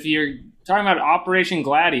 Because if you're talking about Operation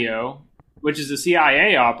Gladio, which is a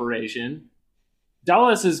CIA operation,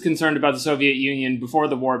 Dulles is concerned about the Soviet Union before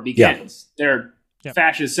the war begins. Yeah. They're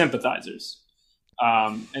fascist sympathizers.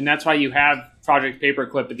 And that's why you have Project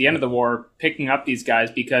Paperclip at the end of the war picking up these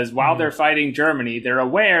guys, because while they're fighting Germany, they're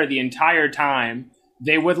aware the entire time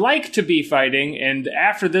they would like to be fighting, and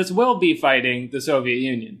after this will be fighting the Soviet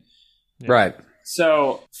Union. Yeah. Right.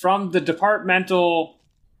 So from the departmental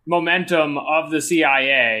momentum of the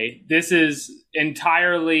CIA, this is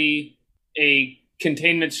entirely a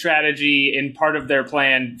containment strategy and part of their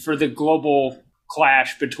plan for the global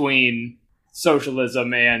clash between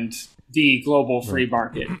socialism and the global free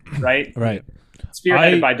market, right? Right.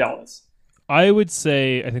 Spearheaded by Dulles. I would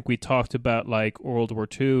say, I think we talked about like World War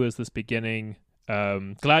II as this beginning.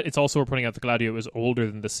 It's also worth pointing out that Gladio was older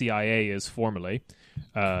than the CIA is formally.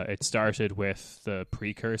 It started with the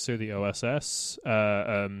precursor, the OSS,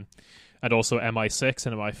 and also MI6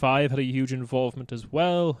 and MI5 had a huge involvement as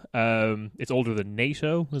well. It's older than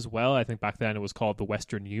NATO as well. I think back then it was called the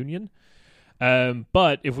Western Union.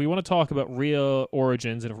 But if we want to talk about real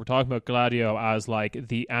origins, and if we're talking about Gladio as like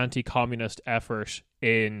the anti-communist effort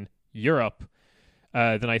in Europe,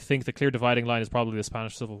 then I think the clear dividing line is probably the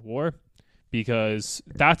Spanish Civil War, because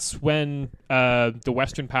that's when the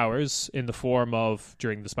Western powers, in the form of,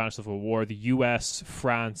 during the Spanish Civil War, the US,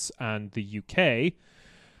 France, and the UK,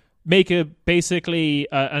 make basically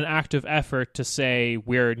an active effort to say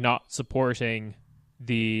we're not supporting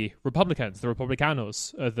the Republicans, the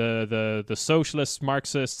Republicanos, the socialists,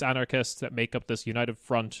 Marxists, anarchists that make up this united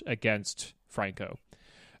front against Franco.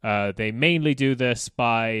 They mainly do this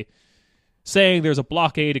by saying there's a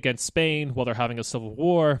blockade against Spain while they're having a civil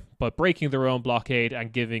war, but breaking their own blockade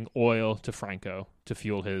and giving oil to Franco to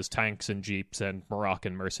fuel his tanks and jeeps and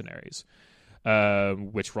Moroccan mercenaries,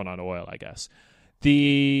 which run on oil, I guess.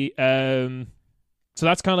 So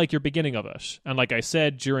that's kind of like your beginning of it. And like I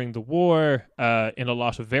said, during the war, in a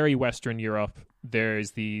lot of very Western Europe,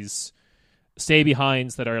 there's these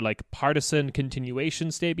stay-behinds that are like partisan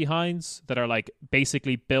continuation stay-behinds that are like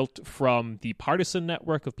basically built from the partisan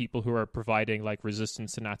network of people who are providing like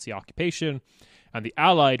resistance to Nazi occupation. And the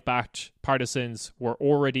Allied-backed partisans were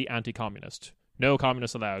already anti-communist. No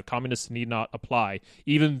communists allowed. Communists need not apply.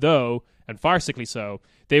 Even though, and farcically so,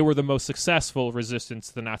 they were the most successful resistance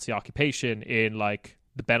to the Nazi occupation in like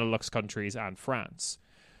the Benelux countries and France.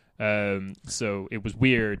 So it was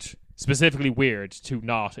weird, specifically weird, to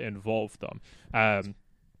not involve them.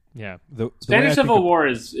 Yeah. Spanish Civil War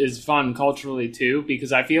is fun culturally too,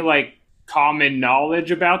 because I feel like common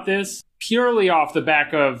knowledge about this, purely off the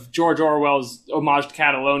back of George Orwell's Homage to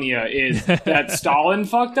Catalonia, is that Stalin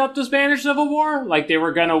fucked up the Spanish Civil War. Like, they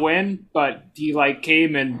were gonna win, but he like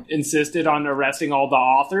came and insisted on arresting all the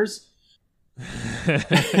authors.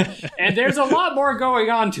 And there's a lot more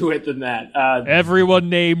going on to it than that. Everyone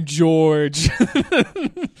named George.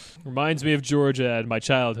 Reminds me of Georgia and my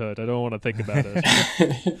childhood. I don't want to think about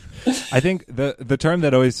it. I think the term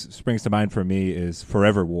that always springs to mind for me is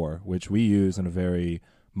forever war, which we use in a very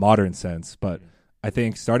modern sense. But I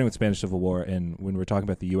think starting with Spanish Civil War, and when we're talking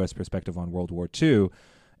about the U.S. perspective on World War II,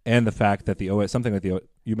 and the fact that something like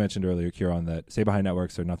you mentioned earlier, Kieran, that stay-behind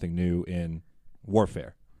networks are nothing new in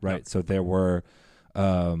warfare. Right. Yep. So there were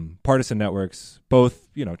partisan networks, both,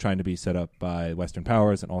 trying to be set up by Western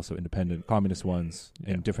powers and also independent communist ones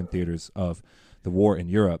in different theaters of the war in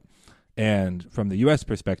Europe. And from the U.S.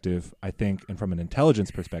 perspective, I think, and from an intelligence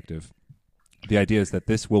perspective, the idea is that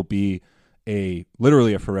this will be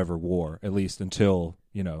literally a forever war, at least until,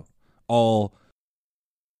 all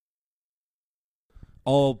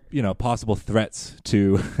possible threats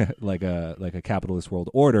to like a capitalist world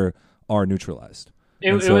order are neutralized.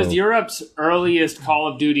 It was Europe's earliest Call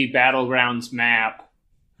of Duty Battlegrounds map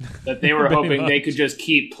that they were hoping they could just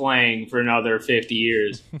keep playing for another 50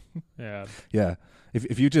 years. Yeah. Yeah.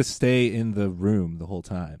 If you just stay in the room the whole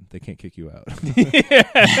time, they can't kick you out.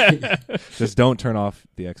 Just don't turn off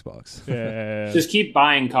the Xbox. Yeah. Just keep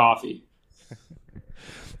buying coffee.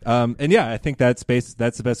 And yeah, I think that's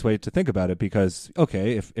the best way to think about it, because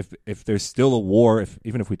if there's still a war,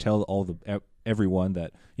 even if we tell everyone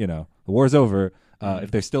that the war is over,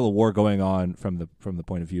 if there's still a war going on from the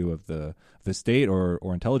point of view of the state or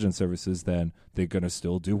intelligence services, then they're going to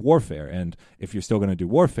still do warfare. And if you're still going to do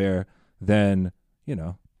warfare, then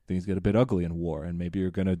things get a bit ugly in war, and maybe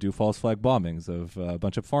you're going to do false flag bombings of a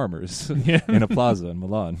bunch of farmers in a plaza in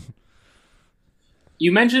Milan.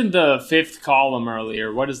 You mentioned the fifth column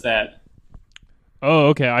earlier. What is that? Oh,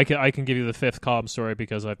 okay. I can give you the fifth column story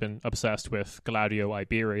because I've been obsessed with Gladio,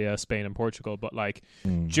 Iberia, Spain, and Portugal. But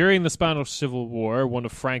during the Spanish Civil War, one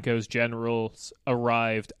of Franco's generals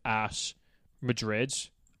arrived at Madrid,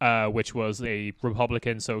 which was a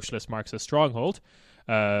Republican Socialist Marxist stronghold.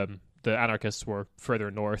 The anarchists were further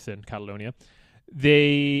north in Catalonia.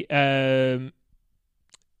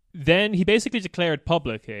 Then he basically declared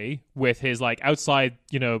publicly, with his outside,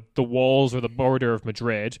 the walls or the border of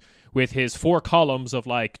Madrid, with his 4 columns of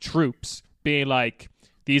troops, being like,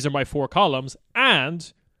 these are my 4 columns,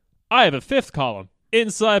 and I have a 5th column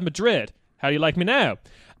inside Madrid. How do you like me now?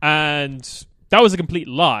 And that was a complete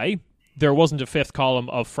lie. There wasn't a 5th column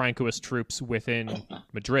of Francoist troops within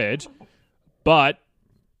Madrid, but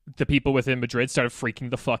the people within Madrid started freaking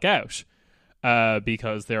the fuck out.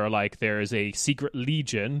 Because they're like, there's a secret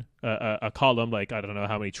legion, a column, like, I don't know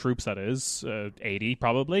how many troops that is, 80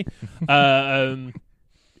 probably, in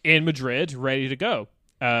Madrid, ready to go,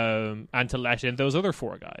 and to let in those other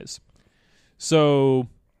 4 guys. So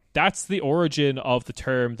that's the origin of the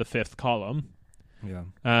term the 5th column. Yeah.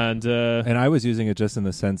 And I was using it just in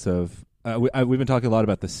the sense of, we've been talking a lot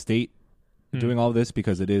about the state doing all of this,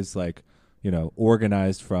 because it is like,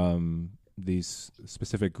 organized from these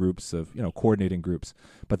specific groups of, coordinating groups.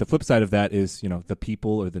 But the flip side of that is, the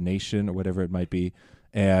people or the nation or whatever it might be.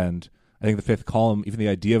 And I think the 5th column, even the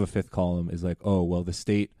idea of a 5th column is like, oh, well, the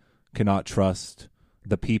state cannot trust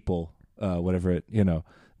the people, whatever it,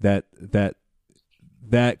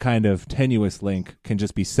 that kind of tenuous link can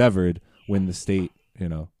just be severed when the state,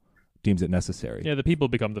 deems it necessary. Yeah, the people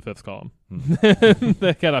become the 5th column.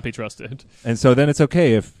 They cannot be trusted. And so then it's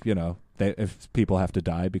okay if, if people have to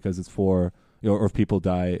die because it's for, or if people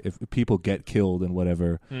die, if people get killed in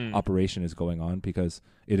whatever operation is going on, because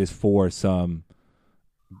it is for some,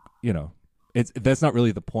 that's not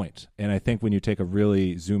really the point. And I think when you take a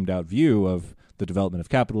really zoomed out view of the development of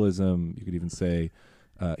capitalism, you could even say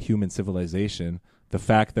human civilization, the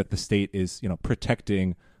fact that the state is,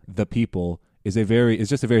 protecting the people is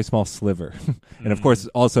just a very small sliver. And of course,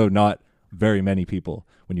 also not very many people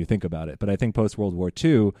when you think about it. But I think post-World War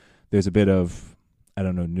II, there's a bit of,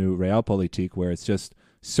 new realpolitik, where it's just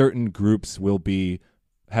certain groups will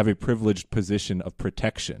have a privileged position of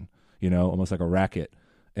protection, almost like a racket.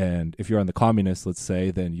 And if you're on the communists, let's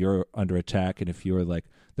say, then you're under attack. And if you're like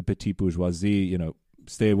the petite bourgeoisie,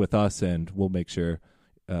 stay with us and we'll make sure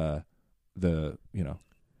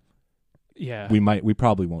yeah, we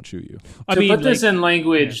probably won't shoot you. To put this in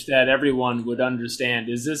language that everyone would understand,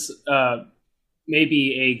 is this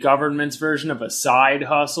maybe a government's version of a side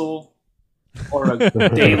hustle or a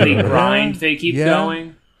daily grind they keep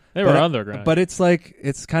going? They were on their grind. But it's like,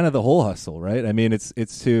 it's kind of the whole hustle, right? I mean, it's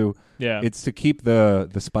to keep the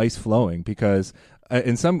spice flowing, because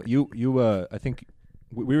in some, I think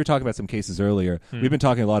we were talking about some cases earlier. We've been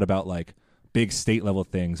talking a lot about like big state level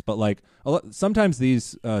things, but like sometimes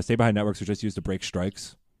these stay behind networks are just used to break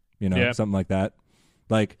strikes, something like that.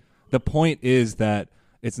 Like the point is that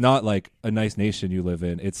it's not like a nice nation you live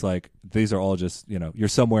in. It's like these are all just, you're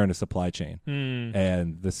somewhere in a supply chain,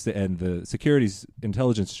 and the security's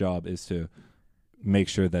intelligence job is to make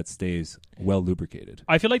sure that stays well lubricated.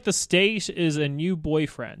 I feel like the state is a new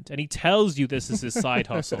boyfriend, and he tells you this is his side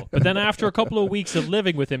hustle. But then after a couple of weeks of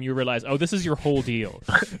living with him, you realize, oh, this is your whole deal.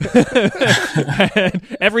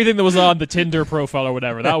 Everything that was on the Tinder profile or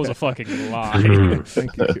whatever, that was a fucking lie.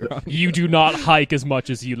 Thank you. You do not hike as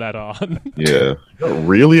much as you let on. Yeah.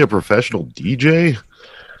 Really a professional DJ?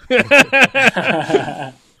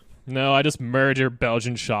 No, I just murder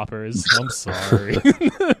Belgian shoppers. I'm sorry.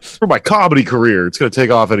 For my comedy career, it's going to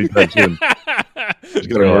take off anytime soon. Just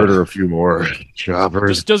going to murder a few more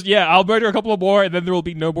shoppers. I'll murder a couple of more, and then there will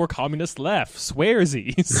be no more communists left.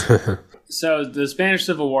 Swearsies. So the Spanish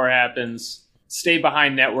Civil War happens.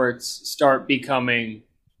 Stay-behind networks start becoming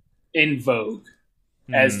in vogue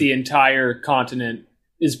as the entire continent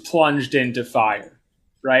is plunged into fire,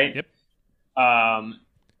 right? Yep.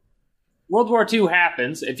 World War II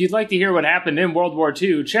happens. If you'd like to hear what happened in World War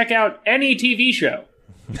II, check out any TV show.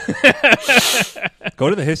 Go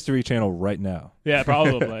to the History Channel right now. Yeah,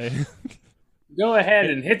 probably. Go ahead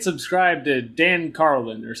and hit subscribe to Dan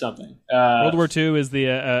Carlin or something. World War II is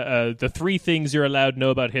the 3 things you're allowed to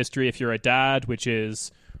know about history if you're a dad, which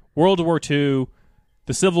is World War II,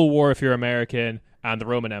 the Civil War if you're American, and the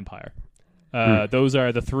Roman Empire. Those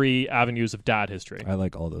are the 3 avenues of dad history. I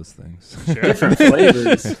like all those things. Sure. Different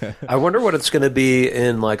flavors. I wonder what it's going to be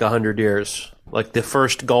in like 100 years. Like the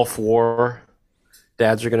first Gulf War,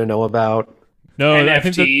 dads are going to know about. No,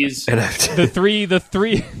 NFTs. I think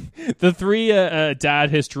the three dad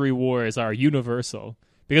history wars are universal.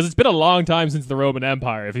 Because it's been a long time since the Roman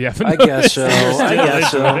Empire, if you haven't I guess so.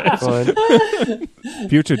 Fine.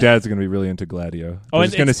 Future dads are going to be really into Gladio. They're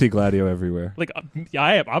just going to see Gladio everywhere. Like,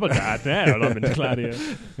 I'm a dad now, and I'm into Gladio.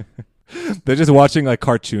 They're just watching like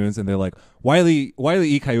cartoons, and they're like, Wile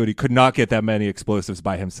E. Coyote could not get that many explosives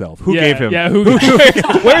by himself. Who gave him? Yeah,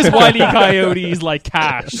 where's Wile E. Coyote's like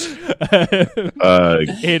cash?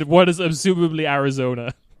 In what is assumably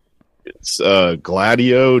Arizona. It's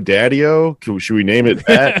Gladio Daddio. Should we name it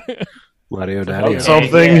that? Gladio Daddy.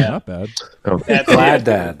 Something. Yeah. Not bad. That's Glad it.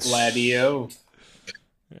 Dads. Gladio.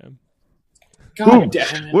 Yeah. God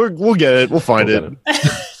damn it. We'll get it. We'll find We'll it.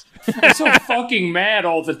 get I'm so fucking mad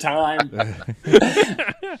all the time.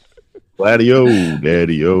 Gladio,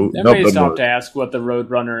 Daddy-o. Everybody stop to ask what the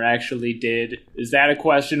Roadrunner actually did. Is that a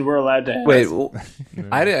question we're allowed to ask? Wait,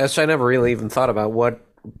 I never really even thought about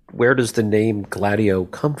where does the name Gladio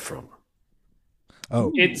come from?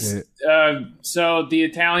 Oh, It's so the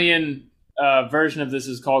Italian version of this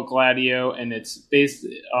is called Gladio, and it's based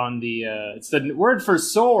on it's the word for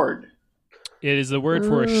sword. It is the word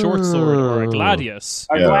for a short sword or a gladius.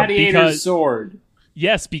 A gladiator's sword.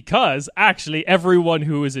 Yes, because actually everyone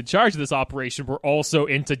who was in charge of this operation were also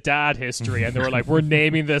into dad history, and they were like, we're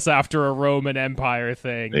naming this after a Roman Empire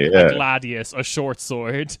thing. Yeah. A gladius, a short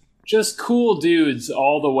sword. Just cool dudes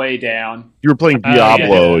all the way down. You were playing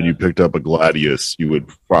Diablo yeah. and you picked up a Gladius, you would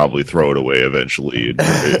probably throw it away eventually.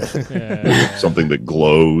 And something that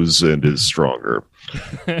glows and is stronger.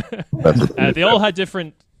 That's what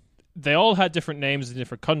They all had different names in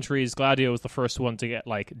different countries. Gladio was the first one to get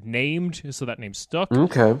named, so that name stuck.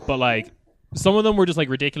 Okay. But some of them were just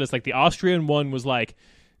ridiculous. Like the Austrian one was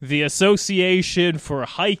the Association for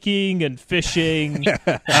Hiking and Fishing, and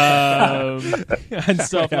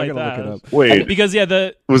stuff like that. Wait, because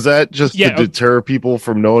was that just to deter people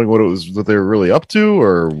from knowing what they were really up to,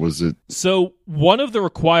 or was it? So one of the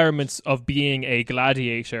requirements of being a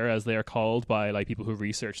gladiator, as they are called by people who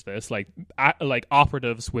research this,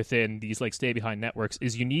 operatives within these stay behind networks,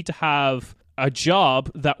 is you need to have a job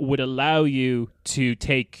that would allow you to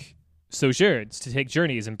take sojourns, to take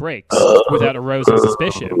journeys and breaks without arousing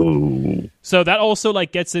suspicion. So that also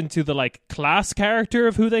gets into the class character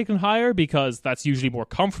of who they can hire, because that's usually more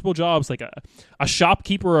comfortable jobs, like a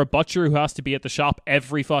shopkeeper or a butcher who has to be at the shop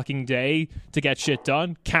every fucking day to get shit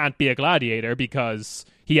done can't be a gladiator because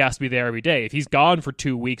he has to be there every day. If he's gone for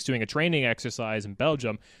 2 weeks doing a training exercise in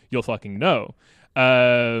Belgium, you'll fucking know.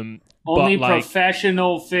 Only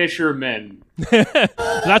professional fishermen.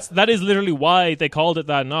 That is literally why they called it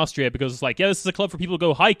that in Austria, because it's this is a club for people to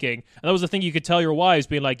go hiking, and that was the thing you could tell your wives,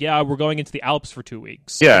 being we're going into the Alps for 2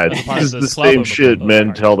 weeks. Yeah, it's the same shit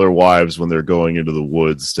men tell their wives when they're going into the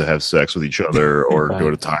woods to have sex with each other or go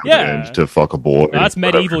to Thailand to fuck a boy. No, that's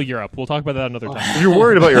medieval Europe. We'll talk about that another time. If you're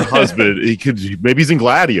worried about your husband, maybe he's in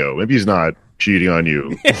Gladio. Maybe he's not cheating on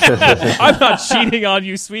you. I'm not cheating on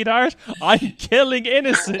you, sweetheart. I'm killing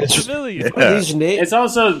innocent civilians. Yeah. It's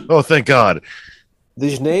also... Oh, thank God.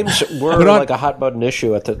 These names were a hot button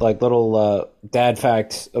issue at the little dad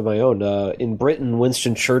fact of my own. In Britain,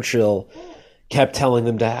 Winston Churchill kept telling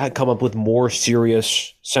them to come up with more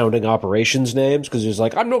serious sounding operations names because he was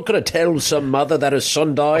like, I'm not going to tell some mother that his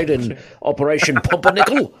son died in Operation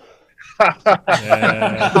Pumpernickel.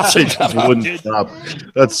 They just wouldn't stop.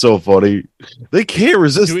 That's so funny. They can't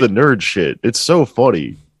resist the nerd shit. It's so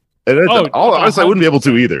funny. And honestly, I wouldn't be able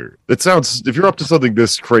to either. It sounds, if you're up to something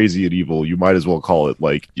this crazy and evil, you might as well call it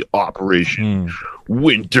Operation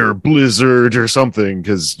Winter Blizzard or something,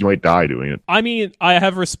 because you might die doing it. I mean, I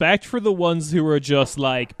have respect for the ones who are just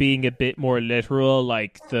being a bit more literal,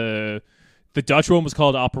 the Dutch one was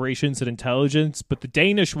called Operations and Intelligence, but the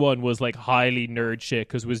Danish one was highly nerd shit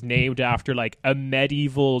because it was named after a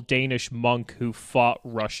medieval Danish monk who fought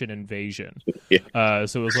Russian invasion. Yeah.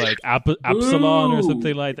 So it was Absalon or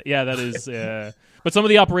something like that. Yeah, that is. But some of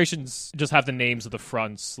the operations just have the names of the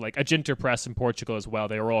fronts, like Agenter Press in Portugal as well.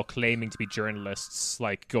 They were all claiming to be journalists,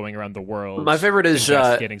 going around the world. My favorite is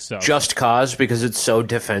Just Cause because it's so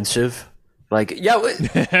defensive. We had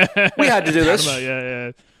to do this.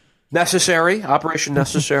 Yeah. Necessary. Operation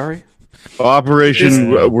Necessary.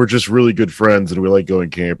 Operation, we're just really good friends and we like going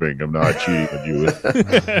camping. I'm not cheating on you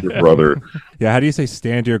with your brother. Yeah, how do you say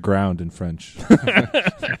stand your ground in French?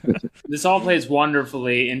 This all plays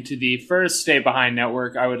wonderfully into the first Stay Behind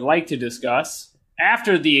network I would like to discuss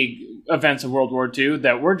after the events of World War II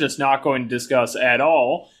that we're just not going to discuss at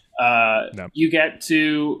all. No. You get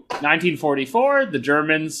to 1944, the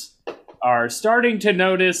Germans are starting to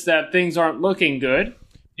notice that things aren't looking good.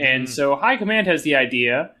 And so High Command has the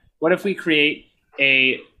idea, what if we create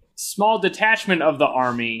a small detachment of the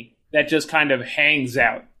army that just kind of hangs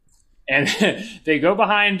out? And they go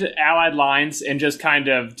behind Allied lines and just kind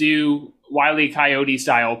of do Wile E.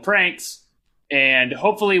 Coyote-style pranks. And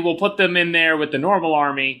hopefully we'll put them in there with the normal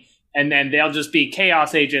army, and then they'll just be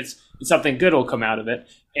chaos agents, and something good will come out of it.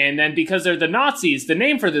 And then because they're the Nazis, the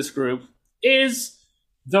name for this group is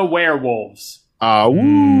the Werewolves.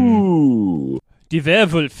 Woo! Die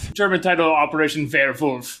Werwolf. German title Operation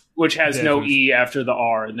Werwolf, which has no E after the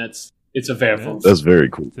R, and it's a werewolf. That's very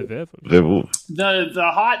cool. The Werwolf.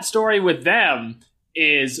 The hot story with them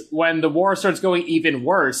is when the war starts going even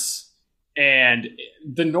worse and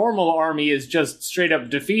the normal army is just straight up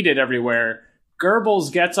defeated everywhere,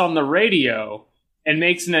 Goebbels gets on the radio and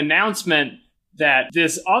makes an announcement that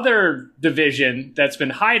this other division that's been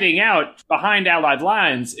hiding out behind Allied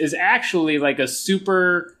lines is actually like a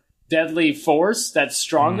super deadly force that's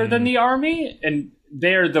stronger than the army, and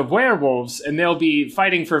they're the werewolves, and they'll be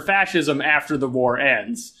fighting for fascism after the war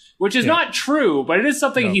ends. Which is not true, but it is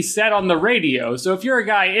something he said on the radio. So if you're a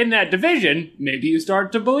guy in that division, maybe you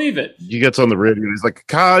start to believe it. He gets on the radio and he's like,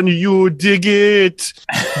 "Can you dig it?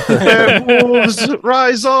 Werewolves,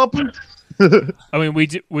 rise up!" I mean,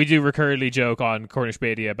 we do recurrently joke on Cornish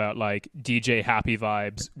Media about like DJ Happy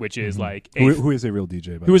Vibes, which is like who is a real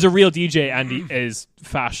DJ? Who is a real DJ and he is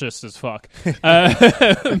fascist as fuck.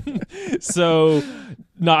 So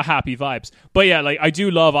not happy vibes, but yeah, like I do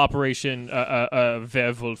love Operation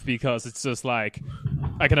Werewolf because it's just like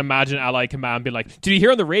I can imagine Allied Command being like, "Did you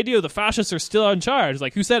hear on the radio the fascists are still in charge?"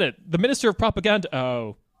 Like, who said it? The Minister of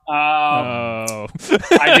Propaganda. I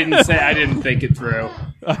didn't think it through.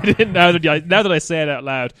 I didn't. Now that I say it out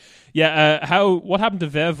loud, yeah. What happened to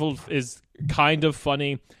Werewolf is kind of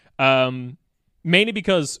funny, mainly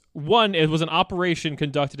because one, it was an operation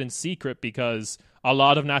conducted in secret because a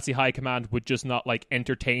lot of Nazi high command would just not like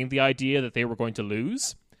entertain the idea that they were going to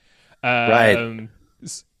lose. Right.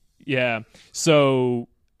 Yeah. So.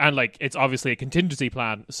 And, like, it's obviously a contingency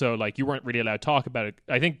plan, so, like, you weren't really allowed to talk about it.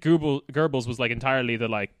 I think Goebbels was, like, entirely the,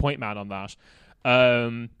 like, point man on that. He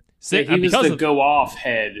was the go-off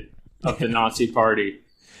head of the Nazi party.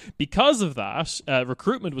 Because of that,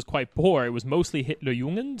 recruitment was quite poor. It was mostly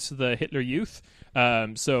Hitlerjugend, the Hitler Youth.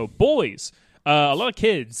 So, boys, a lot of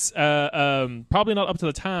kids, probably not up to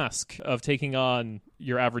the task of taking on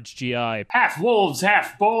your average GI. Half wolves,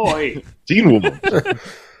 half boy. Teen Wolf.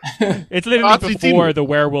 It's literally before the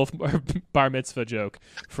werewolf bar mitzvah joke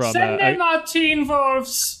from Send in our teen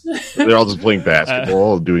wolves. They're all just playing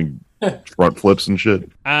basketball, doing front flips and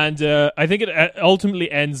shit. And I think it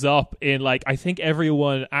ultimately ends up in, like, I think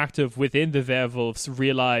everyone active within the werewolves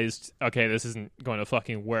realized, okay, this isn't going to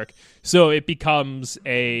fucking work. So it becomes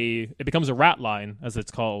a rat line, as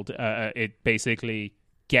it's called. It basically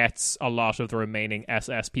gets a lot of the remaining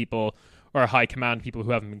SS people or high command people who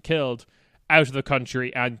haven't been killed out of the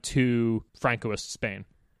country and to Francoist Spain,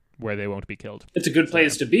 where they won't be killed. It's a good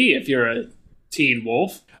place to be if you're a teen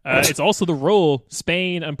wolf. It's also the role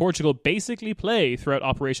Spain and Portugal basically play throughout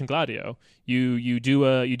Operation Gladio. You do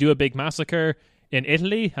a big massacre in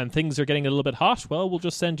Italy, and things are getting a little bit hot. Well, we'll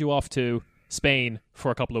just send you off to Spain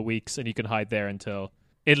for a couple of weeks, and you can hide there until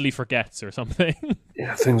Italy forgets or something.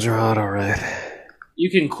 Yeah, things are hot, all right.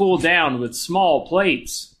 You can cool down with small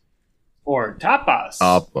plates. Or tapas.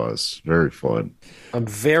 Tapas. Very fun. I'm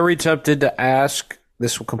very tempted to ask,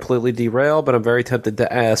 this will completely derail, but I'm very tempted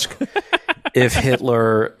to ask if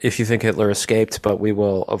you think Hitler escaped, but we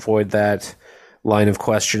will avoid that line of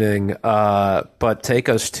questioning. But take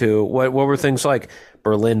us to, what were things like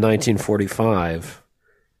Berlin 1945,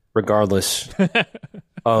 regardless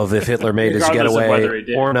of if Hitler made his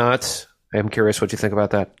getaway or not. I'm curious what you think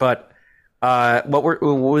about that. But what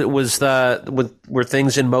were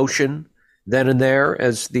things in motion then and there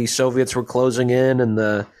as the Soviets were closing in,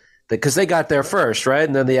 and because they got there first, right?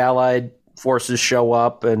 And then the Allied forces show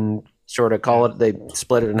up and sort of they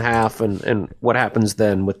split it in half, and what happens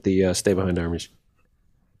then with the stay behind armies?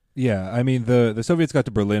 Yeah, I mean the Soviets got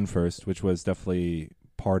to Berlin first, which was definitely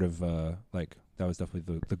part of that was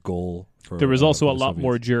definitely the goal. For there was also a lot Soviets.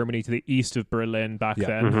 More Germany to the east of Berlin back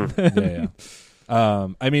then. Mm-hmm. Yeah.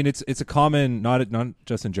 I mean, it's a common, not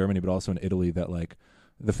just in Germany, but also in Italy, that like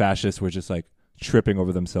the fascists were just like tripping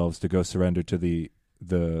over themselves to go surrender to the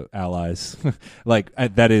Allies, like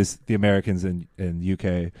that is the Americans in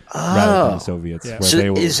UK rather than the Soviets. Yeah.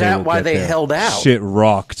 So is that why they held out? Shit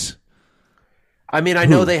rocked. I mean, I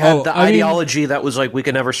know they had the ideology that was like we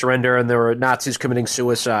can never surrender, and there were Nazis committing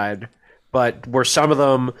suicide. But were some of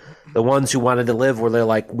them the ones who wanted to live, where they're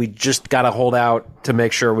like, we just got to hold out to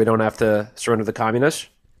make sure we don't have to surrender to the communists?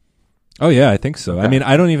 Oh yeah, I think so. I mean,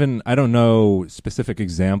 I don't know specific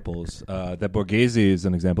examples. That Borghese is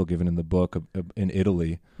an example given in the book in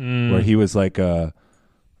Italy, where he was like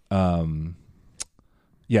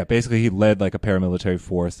basically he led like a paramilitary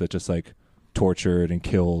force that just like tortured and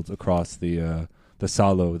killed across the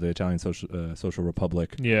Salo, the Italian Social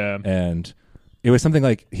Republic. Yeah, and it was something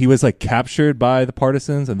like he was like captured by the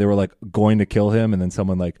partisans, and they were like going to kill him, and then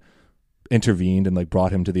someone like intervened and like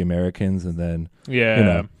brought him to the Americans, and then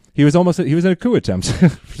he was in a coup attempt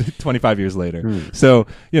 25 years later. So,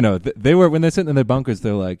 they were, when they're sitting in their bunkers,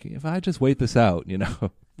 they're like, if I just wait this out,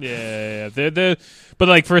 Yeah. But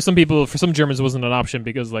like for some people, for some Germans, it wasn't an option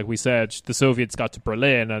because, like we said, the Soviets got to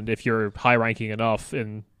Berlin, and if you're high-ranking enough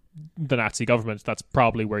in the Nazi government, that's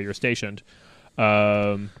probably where you're stationed.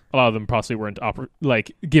 A lot of them possibly weren't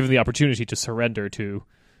given the opportunity to surrender to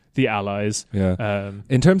the Allies. Yeah.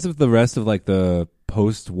 In terms of the rest of like the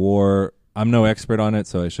post-war, I'm no expert on it,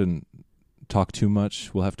 so I shouldn't talk too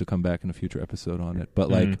much. We'll have to come back in a future episode on it. But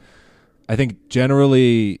like, I think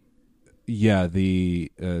generally, yeah, the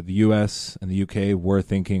U.S. and the U.K. were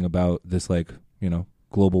thinking about this like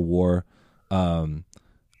global war.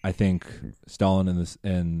 I think Stalin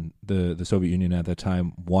and the Soviet Union at that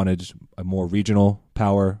time wanted a more regional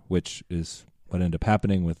power, which is what ended up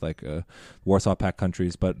happening with like Warsaw Pact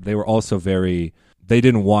countries. But they were also they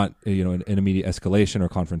didn't want an immediate escalation or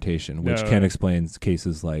confrontation, which can explain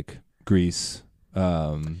cases like Greece.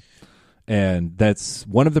 And that's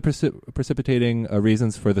one of the precipitating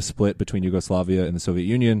reasons for the split between Yugoslavia and the Soviet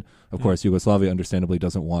Union. Of course, Yugoslavia understandably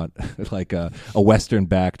doesn't want like a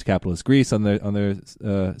Western-backed capitalist Greece on their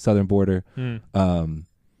southern border.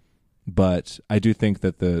 But I do think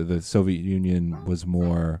that the Soviet Union was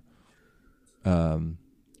more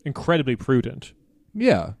incredibly prudent.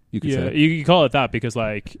 Yeah, you could say. You call it that because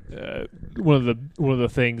like one of the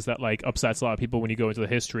things that like upsets a lot of people when you go into the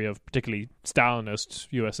history of particularly Stalinist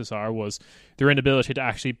USSR was their inability to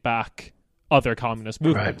actually back other communist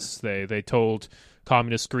movements. Right. They told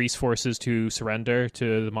communist Greece forces to surrender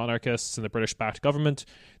to the monarchists and the British-backed government.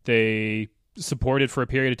 They supported for a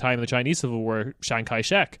period of time in the Chinese Civil War Chiang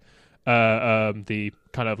Kai-shek, the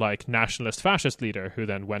kind of like nationalist fascist leader who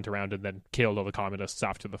then went around and then killed all the communists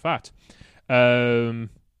after the fact.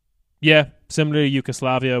 Similarly,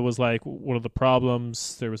 Yugoslavia was like one of the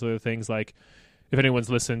problems. There was other things like, if anyone's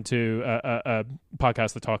listened to a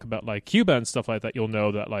podcast that talk about like Cuba and stuff like that, you'll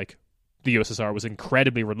know that like the USSR was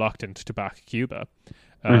incredibly reluctant to back Cuba.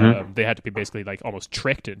 They had to be basically like almost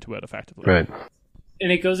tricked into it effectively. Right.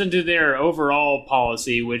 And it goes into their overall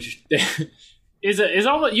policy, which is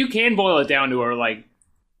almost, you can boil it down to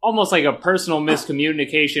almost like a personal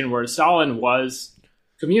miscommunication where Stalin was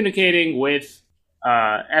communicating with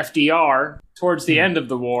FDR towards the end of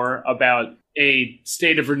the war about a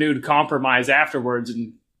state of renewed compromise afterwards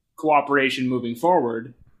and cooperation moving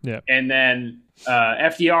forward. Yeah. And then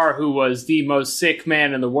FDR, who was the most sick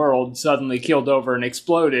man in the world, suddenly keeled over and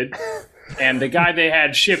exploded. And the guy they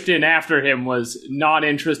had shipped in after him was not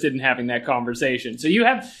interested in having that conversation. So you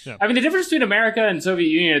have, I mean, the difference between America and Soviet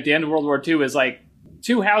Union at the end of World War II is like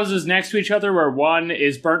two houses next to each other where one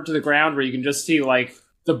is burnt to the ground where you can just see like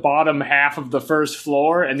the bottom half of the first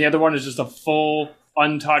floor, and the other one is just a full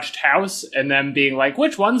untouched house, and them being like,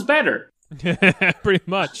 which one's better? Pretty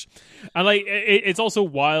much. And like it's also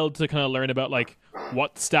wild to kind of learn about like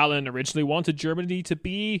what Stalin originally wanted Germany to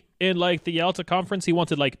be in like the Yalta Conference. He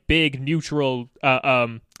wanted like big neutral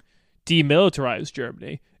demilitarized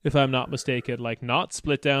Germany, if I'm not mistaken, like not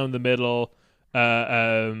split down the middle,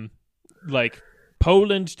 like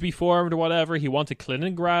Poland to be formed or whatever. He wanted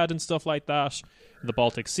Kaliningrad and stuff like that, the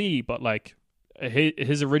Baltic Sea, but like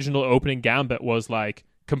his original opening gambit was like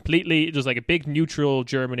completely just like a big neutral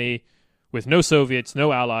Germany with no Soviets,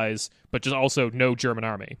 no allies, but just also no German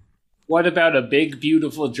army. What about a big,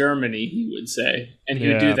 beautiful Germany, he would say. And he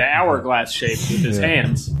would do the hourglass shape with his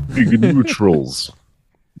hands. Big neutrals.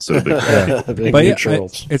 So big but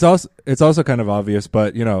neutrals. It's also kind of obvious,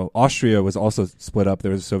 but Austria was also split up.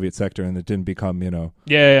 There was a Soviet sector, and it didn't become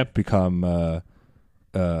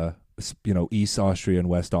East Austria and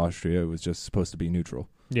West Austria. It was just supposed to be neutral.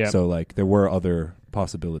 Yeah. So like there were other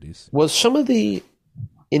possibilities. Was some of the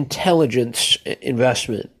intelligence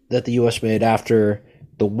investment that the U.S. made after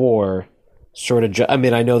the war sort of,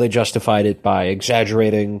 I know they justified it by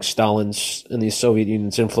exaggerating Stalin's and the Soviet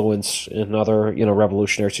Union's influence in other,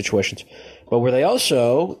 revolutionary situations. But were they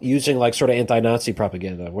also using like sort of anti-Nazi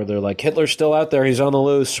propaganda where they're like, Hitler's still out there, he's on the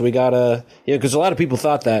loose, we gotta, because a lot of people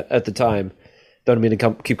thought that at the time. Don't mean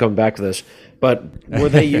to keep coming back to this, but were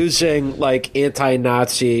they using like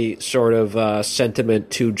anti-Nazi sort of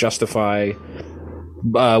sentiment to justify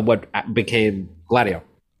what became Gladio?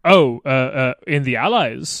 In the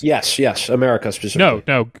Allies? Yes, America specifically.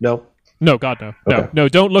 No, God, no. Okay. No,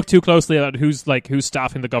 don't look too closely at who's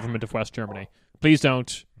staffing the government of West Germany. Please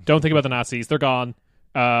don't think about the Nazis. They're gone.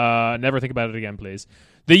 Never think about it again, please.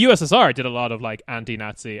 The USSR did a lot of like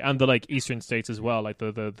anti-Nazi, and the like Eastern states as well. Like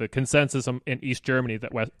the consensus in East Germany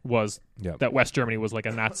that that West Germany was like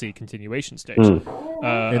a Nazi continuation state.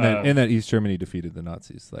 And that East Germany defeated the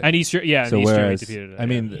Nazis. Like, and East Germany defeated it. I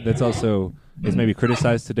mean, that's also is maybe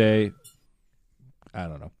criticized today. I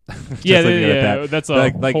don't know. That's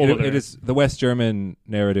a whole other... It is the West German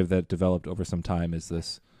narrative that developed over some time. Is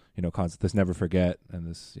this this never forget and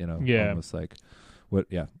this almost like. What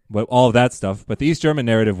all of that stuff, but the East German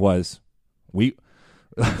narrative was we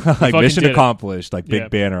like mission accomplished, like big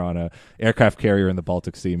banner on a aircraft carrier in the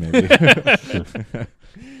Baltic Sea, maybe.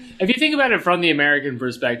 If you think about it from the American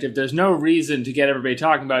perspective, there's no reason to get everybody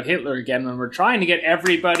talking about Hitler again when we're trying to get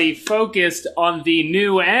everybody focused on the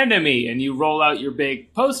new enemy, and you roll out your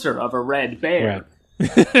big poster of a red bear. Right.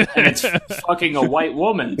 And it's fucking a white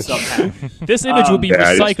woman somehow. This image will be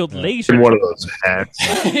recycled later. In one of those hats.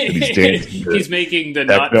 He's making the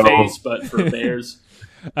nut face, but for bears.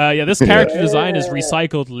 This character design is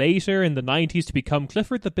recycled later in the 90s to become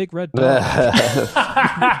Clifford the Big Red Dog.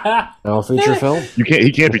 No feature film.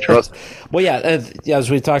 He can't be trusted. Well, as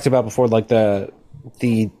we talked about before, like the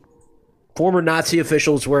former Nazi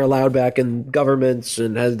officials were allowed back in governments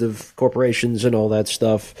and heads of corporations and all that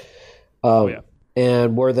stuff.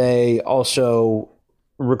 And were they also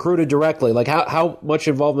recruited directly? Like, how much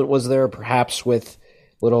involvement was there, perhaps, with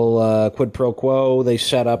little quid pro quo? They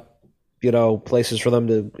set up, places for them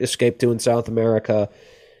to escape to in South America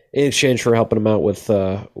in exchange for helping them out with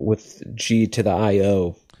G to the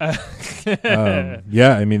IO.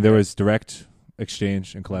 I mean, there was direct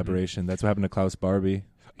exchange and collaboration. That's what happened to Klaus Barbie.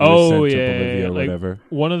 He was sent to Bolivia or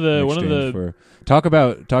whatever. Talk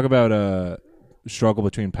about struggle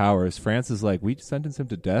between powers. France is like, we sentenced him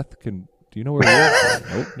to death. Do you know where he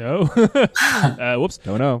is? Nope. No. Whoops.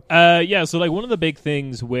 Don't know. So like one of the big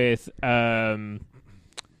things with I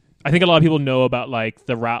think a lot of people know about like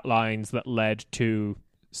the rat lines that led to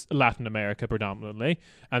Latin America predominantly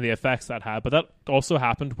and the effects that had, but that also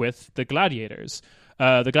happened with the gladiators.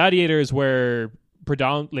 The gladiators were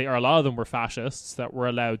predominantly, or a lot of them were fascists that were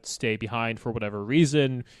allowed to stay behind for whatever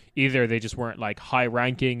reason. Either they just weren't like high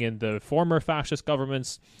ranking in the former fascist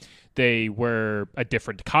governments, they were a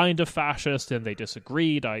different kind of fascist and they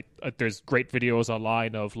disagreed. There's great videos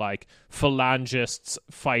online of like phalangists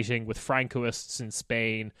fighting with Francoists in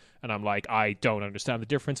Spain, and I'm like, I don't understand the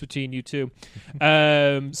difference between you two.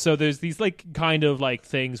 So there's these like kind of like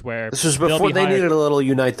things where this was before they needed a little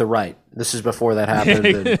unite the right. This is before that happened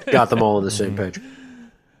and got them all on the same page.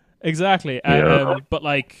 Exactly. But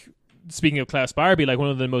like, speaking of Klaus Barbie, like one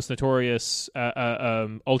of the most notorious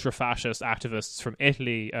ultra-fascist activists from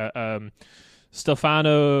Italy,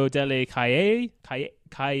 Stefano Delle Cayenne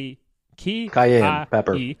Pepper.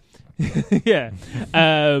 Yeah.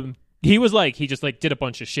 He was like, he just like did a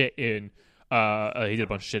bunch of shit in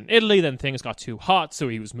Italy, then things got too hot, so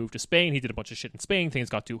he was moved to Spain. He did a bunch of shit in Spain, things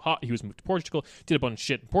got too hot, he was moved to Portugal, did a bunch of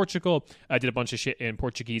shit in Portugal, did a bunch of shit in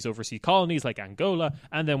Portuguese overseas colonies like Angola,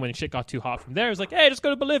 and then when shit got too hot from there, it was like, hey, just go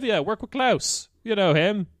to Bolivia, work with Klaus. You know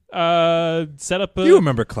him. Set up You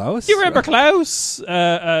remember Klaus? You remember Klaus?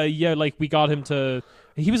 Like we got him to...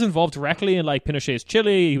 He was involved directly in like Pinochet's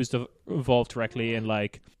Chile. He was involved directly in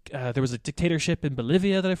like... there was a dictatorship in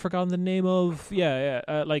Bolivia that I've forgotten the name of.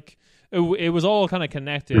 It was all kind of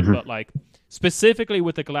connected, but like specifically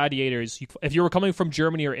with the gladiators, if you were coming from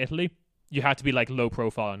Germany or Italy, you had to be like low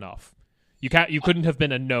profile enough. You couldn't have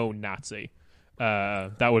been a known Nazi.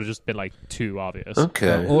 That would have just been like too obvious.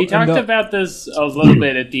 Okay, we talked about this a little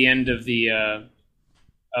bit at the end of the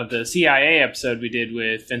CIA episode we did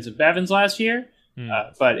with Vincent Bevins last year.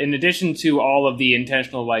 But in addition to all of the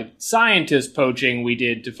intentional like scientist poaching we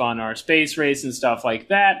did to fund our space race and stuff like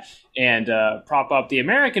that and prop up the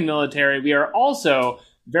American military, we are also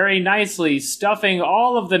very nicely stuffing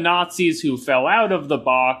all of the Nazis who fell out of the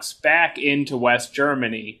box back into West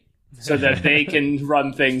Germany so that they can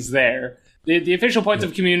run things there. The official points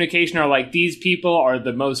of communication are like, these people are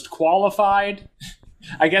the most qualified.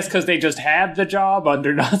 I guess because they just had the job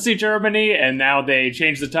under Nazi Germany, and now they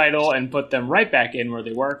changed the title and put them right back in where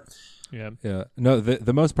they were. Yeah. No,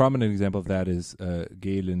 the most prominent example of that is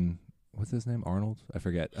Galen. What's his name? Arnold? I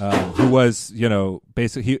forget. Who was,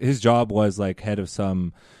 basically his job was like head of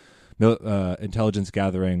some intelligence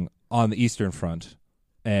gathering on the Eastern Front,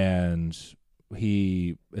 and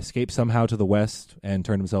he escaped somehow to the West and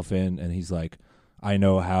turned himself in. And he's like, I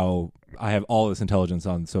have all this intelligence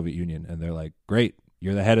on the Soviet Union, and they're like, great.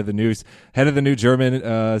 You're the head of the new German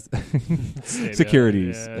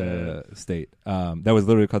securities state. That was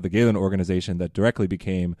literally called the Gehlen Organization that directly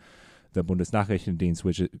became the Bundesnachrichtendienst,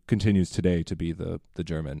 which it continues today to be the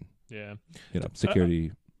German Yeah.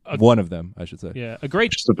 Security. One of them, I should say. Yeah, a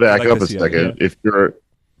great. Just to back like up to a see second, it, if you're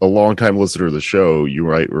a longtime listener to the show, you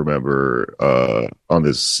might remember on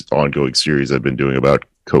this ongoing series I've been doing about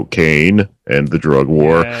cocaine and the drug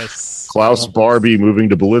war. Yes. Klaus Barbie moving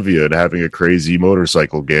to Bolivia and having a crazy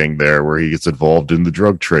motorcycle gang there where he gets involved in the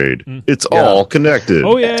drug trade. It's all connected.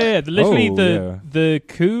 Oh yeah. Literally Oh, the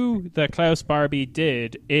coup that Klaus Barbie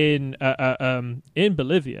did in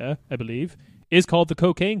Bolivia, I believe, is called the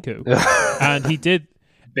cocaine coup, and he did.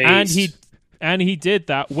 Based. And he did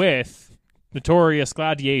that with Notorious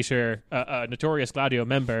Gladio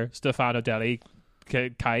member Stefano Deli.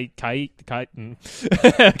 Can't do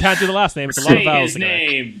the last name. It's a lot of Say vowels his together.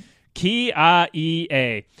 name. Kia.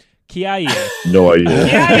 No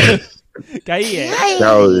idea.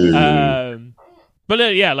 But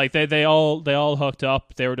like they all hooked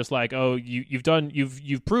up. They were just like, oh,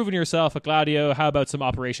 you've proven yourself a Gladio. How about some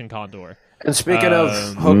Operation Condor? And speaking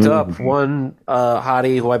of hooked up, one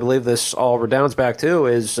hottie who I believe this all redounds back to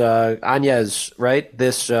is Agnes, right?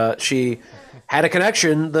 She had a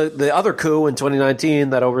connection, the other coup in 2019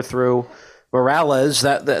 that overthrew Morales.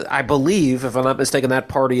 That I believe, if I'm not mistaken, that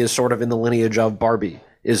party is sort of in the lineage of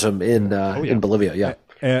Barbieism in Bolivia.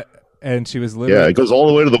 Yeah. And she was literally... Yeah, it goes all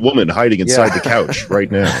the way to the woman hiding inside the couch right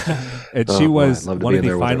now. And she was I'd love to one be of in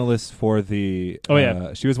the there with her. finalists for the...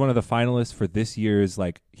 she was one of the finalists for this year's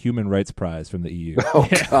Human Rights Prize from the EU. Oh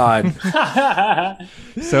God!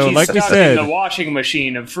 So, She's like we stuck said, in the washing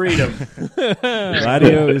machine of freedom.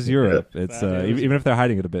 Gladio is Europe. It's even if they're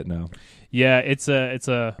hiding it a bit now. Yeah, it's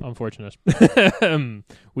unfortunate.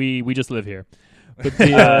 we just live here. But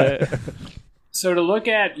the, So to look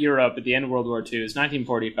at Europe at the end of World War II is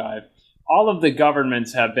 1945. All of the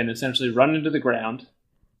governments have been essentially run into the ground.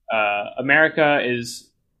 America is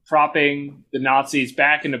propping the Nazis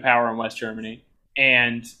back into power in West Germany.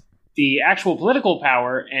 And the actual political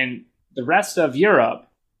power and the rest of Europe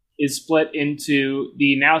is split into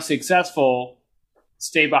the now successful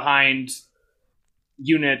stay-behind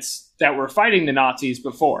units that were fighting the Nazis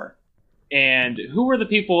before. And who were the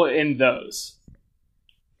people in those?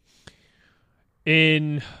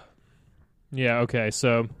 So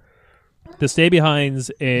the stay-behinds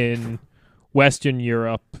in Western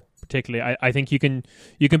Europe, particularly, I think you can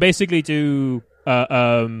basically do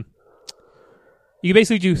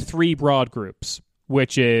three broad groups,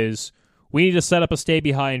 which is we need to set up a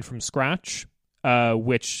stay-behind from scratch,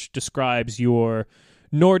 which describes your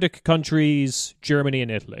Nordic countries, Germany and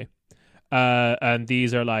Italy. And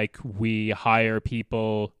these are we hire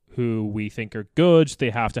people who we think are good. They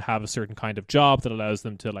have to have a certain kind of job that allows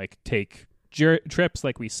them to take trips,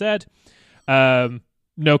 like we said. No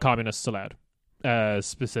communists allowed,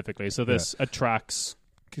 specifically. So this attracts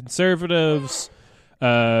conservatives,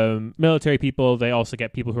 military people. They also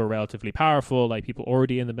get people who are relatively powerful, like people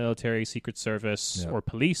already in the military, Secret Service, or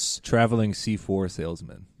police. Traveling C4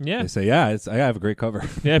 salesmen. Yeah. They say, I have a great cover.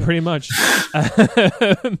 Yeah, pretty much.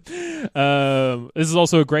 This is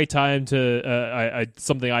also a great time to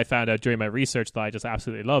something I found out during my research that I just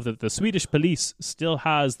absolutely love, that the Swedish police still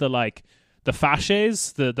has the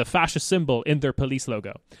fasces, the fascist symbol in their police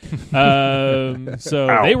logo.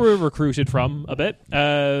 So they were recruited from a bit.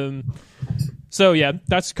 So yeah,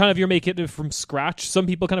 that's kind of your make it from scratch. Some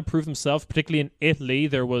people kind of prove themselves, particularly in Italy.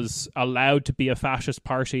 There was allowed to be a fascist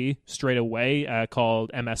party straight away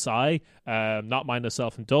called MSI, not mindless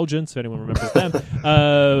self-indulgence, if anyone remembers them.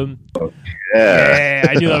 Yeah,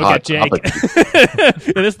 I knew that would get Jake.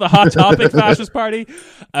 It is the Hot Topic fascist party.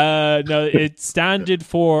 No, it standed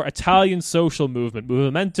for Italian Social Movement,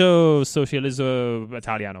 Movimento Socialismo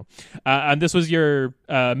Italiano. And this was your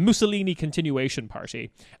Mussolini continuation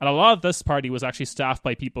party. And a lot of this party was actually staffed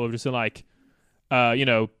by people who were just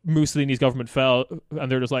Mussolini's government fell,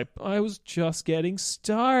 and they're just like, I was just getting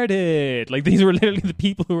started. These were literally the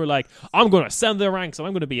people who were like, I'm going to ascend the ranks, and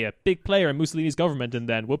I'm going to be a big player in Mussolini's government, and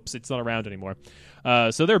then, whoops, it's not around anymore.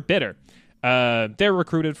 So they're bitter. They're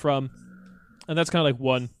recruited from, and that's kind of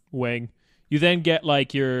one wing. You then get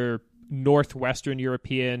your Northwestern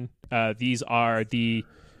European. These are the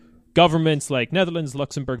governments like Netherlands,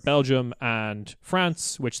 Luxembourg, Belgium, and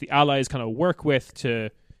France, which the Allies kind of work with to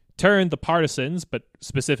turn the partisans, but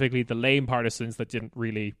specifically the lame partisans that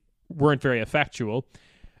weren't very effectual,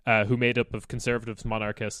 who made up of conservatives,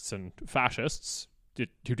 monarchists, and fascists,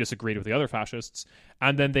 who disagreed with the other fascists,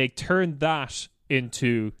 and then they turned that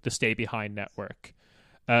into the stay-behind network.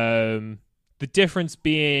 The difference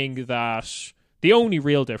being that the only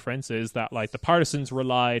real difference is that the partisans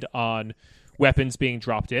relied on weapons being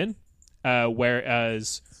dropped in,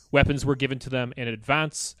 whereas weapons were given to them in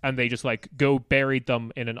advance, and they just go buried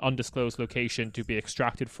them in an undisclosed location to be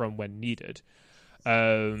extracted from when needed.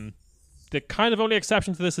 the kind of only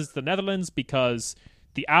exception to this is the Netherlands, because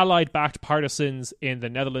the Allied-backed partisans in the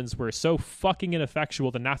Netherlands were so fucking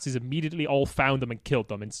ineffectual, the Nazis immediately all found them and killed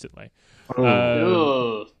them instantly.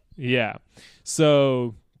 Yeah.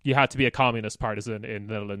 So you had to be a communist partisan in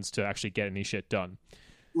the Netherlands to actually get any shit done.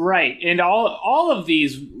 Right. And all of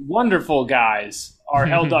these wonderful guys are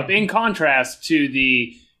held up in contrast to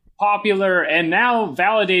the popular and now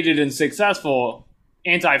validated and successful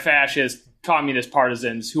anti-fascist communist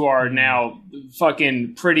partisans who are now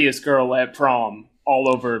fucking prettiest girl at prom all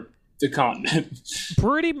over the continent.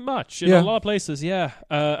 Pretty much in a lot of places, yeah.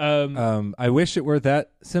 I wish it were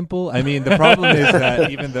that simple. I mean, the problem is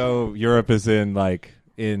that even though Europe is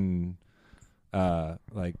broken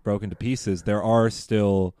to pieces, there are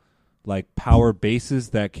still like power bases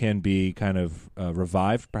that can be kind of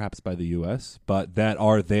revived, perhaps by the U.S., but that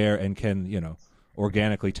are there and can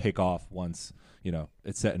organically take off once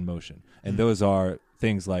it's set in motion. And those are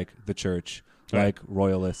things like the church. Like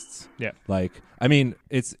royalists, I mean,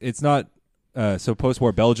 it's not so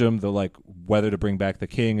post-war Belgium. The whether to bring back the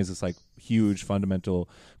king is this huge fundamental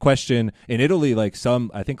question. In Italy, I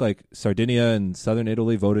think Sardinia and southern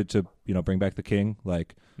Italy voted to bring back the king. I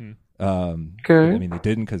mean, they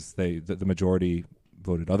didn't because the majority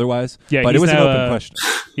voted otherwise. Yeah, but it was an open question.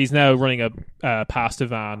 He's now running a pasta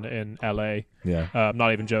van in LA. Yeah, I'm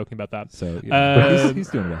not even joking about that. So he's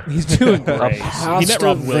doing well. He's doing great. A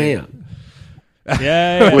pasta van.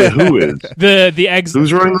 Yeah. Wait, who is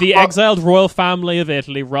the exiled royal family of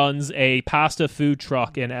Italy runs a pasta food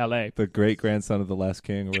truck in LA. The great grandson of the last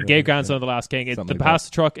king, or whatever. Great grandson of the last king. The pasta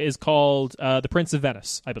truck is called the Prince of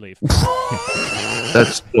Venice, I believe.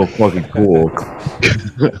 That's so fucking cool.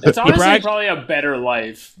 It's honestly probably a better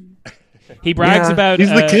life. He brags about he's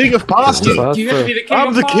the king of pasta. You have to be the king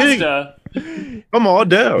of pasta. Come on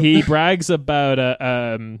down. He brags about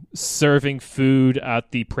serving food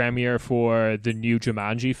at the premiere for the new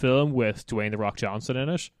Jumanji film with Dwayne "The Rock" Johnson in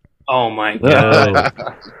it. Oh my god!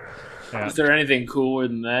 Yeah. Is there anything cooler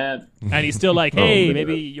than that? And he's still like, "Hey,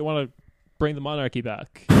 maybe you want to bring the monarchy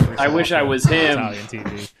back." I wish I was him. Italian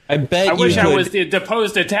TV. I wish I was the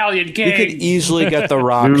deposed Italian king. You could easily get The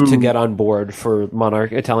Rock to get on board for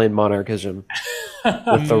Italian monarchism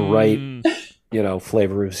with the right,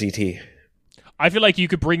 flavor of ZT. I feel like you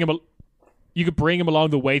could bring him along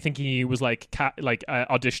the way, thinking he was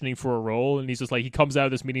auditioning for a role, and he's just he comes out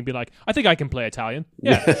of this meeting being like, "I think I can play Italian."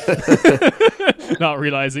 Yeah, not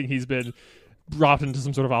realizing he's been brought into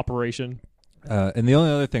some sort of operation. And the only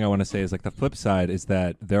other thing I want to say is the flip side is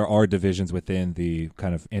that there are divisions within the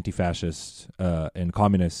kind of anti-fascist and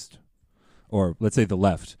communist, or let's say the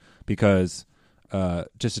left, because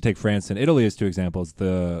just to take France and Italy as two examples,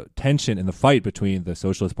 the tension in the fight between the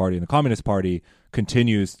Socialist Party and the Communist Party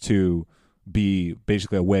continues to be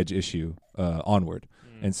basically a wedge issue onward.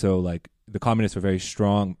 And so the communists were very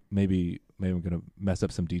strong. Maybe I'm going to mess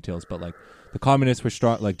up some details, but the communists were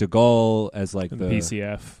strong, De Gaulle as the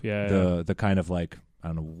PCF, the kind of I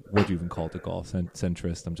don't know, what do you even call De Gaulle?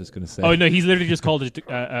 Centrist, I'm just going to say. Oh, no, he's literally just called it,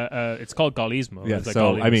 it's called Gaullismo. Yeah,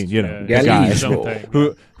 so, I mean, the guy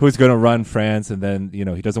who's going to run France, and then, he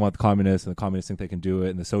doesn't want the communists, and the communists think they can do it,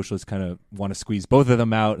 and the socialists kind of want to squeeze both of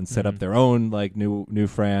them out and set up their own, new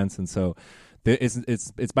France, and so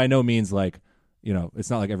it's by no means it's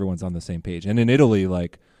not like everyone's on the same page. And in Italy,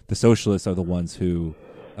 the socialists are the ones who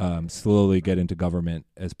slowly get into government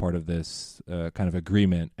as part of this kind of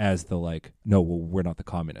agreement as we're not the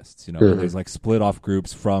communists. There's split off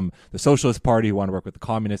groups from the Socialist Party who want to work with the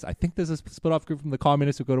communists. I think there's a split off group from the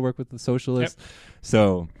communists who go to work with the socialists. Yep.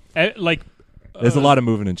 So there's a lot of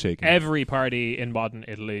moving and shaking. Every party in modern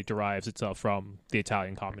Italy derives itself from the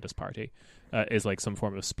Italian Communist Party. Is some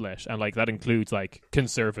form of split, and that includes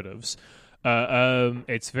conservatives.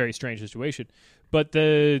 It's a very strange situation. But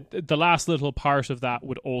the last little part of that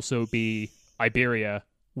would also be Iberia,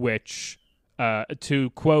 which, to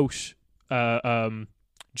quote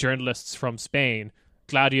journalists from Spain,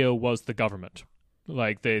 Gladio was the government.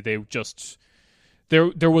 They just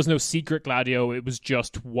there was no secret Gladio. It was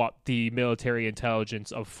just what the military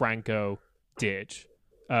intelligence of Franco did.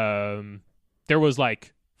 There was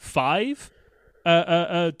 5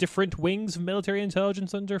 different wings of military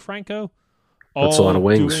intelligence under Franco. That's a lot of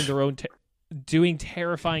wings. Doing their own doing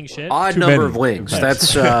terrifying shit. Odd number of wings.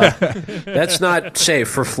 That's that's not safe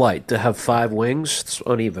for flight to have 5 wings. It's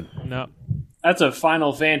uneven. No. That's a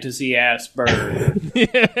Final Fantasy ass bird.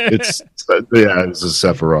 It's a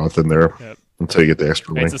Sephiroth in there until you get the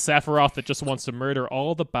extra wing. It's a Sephiroth that just wants to murder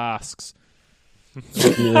all the Basques.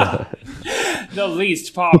 The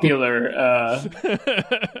least popular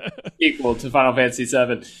equal to Final Fantasy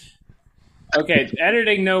VII. Okay,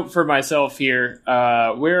 editing note for myself here.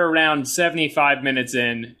 We're around 75 minutes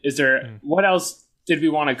in. Is there what else did we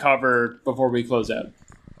want to cover before we close out?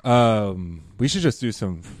 We should just do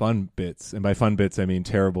some fun bits, and by fun bits I mean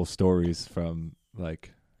terrible stories from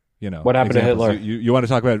like. What happened to Hitler? You want to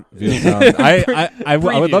talk about Vietnam? I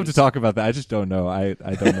would love to talk about that. I just don't know. I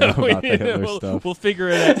don't know about the Hitler stuff. We'll figure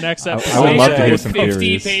it out next episode. I would love to hear some 50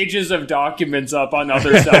 theories. pages of documents up on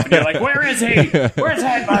other stuff, and you're like, where is he? Where's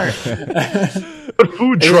Hitler? What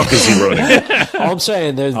food truck is he running? All I'm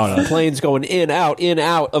saying, there's planes going in, out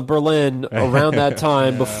of Berlin around that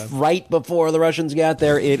time, right before the Russians got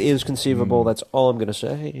there. It is conceivable. That's all I'm going to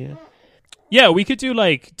say. Yeah. Yeah, we could do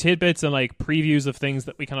like tidbits and like previews of things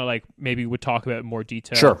that we kind of like maybe would talk about in more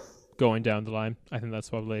detail. Sure. Going down the line, I think that's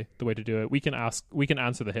probably the way to do it. We can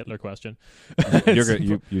answer the Hitler question.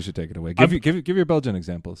 You should take it away. Give your Belgian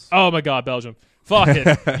examples. Oh my God, Belgium! Fuck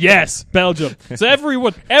it, yes, Belgium. So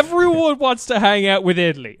everyone wants to hang out with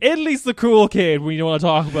Italy. Italy's the cool kid when you want to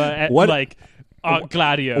talk about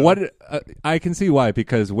Gladio. What I can see why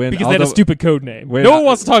because they had a stupid code name. No one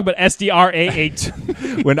wants to talk about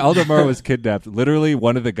SDRA8. When Aldo Moro was kidnapped, literally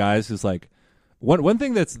one of the guys is like, one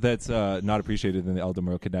thing that's not appreciated in the Aldo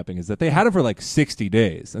Moro kidnapping is that they had him for like 60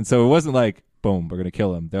 days, and so it wasn't like boom, we're gonna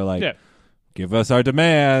kill him. They're like, give us our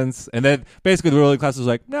demands, and then basically the ruling class was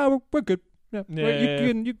like, no, we're good. Yeah,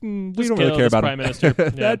 you can. We don't really care about Prime Minister.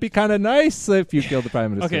 That'd be kind of nice if you killed the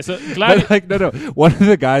Prime Minister. Okay, so glad. No. One of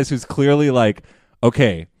the guys who's clearly like,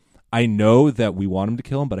 okay, I know that we want him to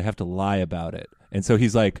kill him, but I have to lie about it. And so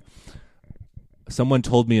he's like, someone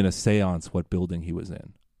told me in a seance what building he was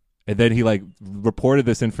in, and then he like reported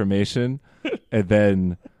this information, and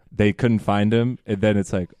then they couldn't find him, and then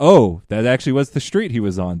it's like, oh, that actually was the street he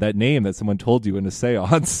was on, that name that someone told you in a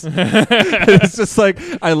seance. It's just like,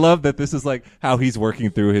 I love that this is like how he's working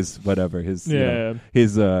through his whatever, his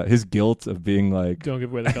guilt of being like, don't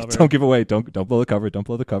give away the cover. Don't give away, don't blow the cover, don't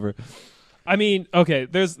blow the cover. I mean, okay,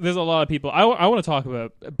 there's a lot of people. I want to talk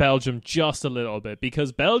about Belgium just a little bit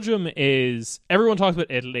because Belgium is, everyone talks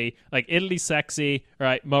about Italy, like Italy's sexy,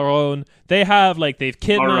 right? Maroon. They've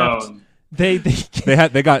kidnapped. Maroon. They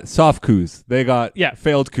got soft coups. They got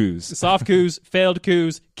failed coups. Soft coups, failed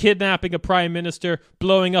coups, kidnapping a prime minister,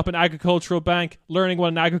 blowing up an agricultural bank, learning what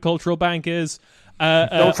an agricultural bank is.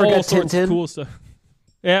 Don't forget all sorts Tintin. of cool stuff.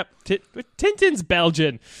 Yeah, Tintin's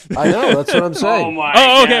Belgian. I know, that's what I'm saying. Oh my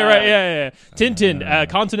Oh, okay, God. right, yeah. Tintin,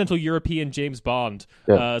 continental European James Bond.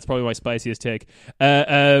 Yeah. That's probably my spiciest take.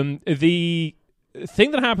 The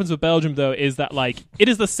thing that happens with Belgium, though, is that like it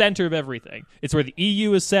is the center of everything. It's where the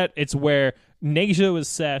EU is set. It's where NATO is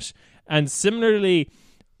set. And similarly,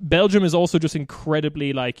 Belgium is also just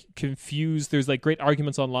incredibly like confused. There's like great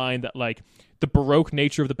arguments online that like the Baroque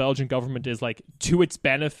nature of the Belgian government is like to its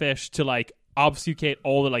benefit to like obfuscate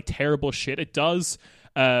all the like terrible shit it does.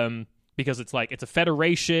 Because it's like it's a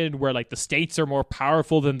federation where like the states are more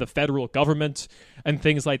powerful than the federal government and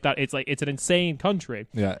things like that. It's like it's an insane country.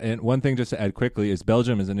 Yeah, and one thing just to add quickly is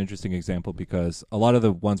Belgium is an interesting example because a lot of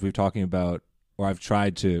the ones we're talking about, or I've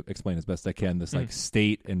tried to explain as best I can, this like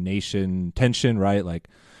state and nation tension, right? Like,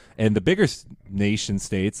 and the bigger nation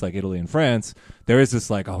states like Italy and France, there is this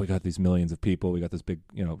like, oh, we got these millions of people, we got this big,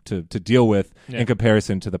 to deal with in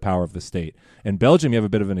comparison to the power of the state. In Belgium, you have a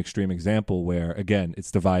bit of an extreme example where, again,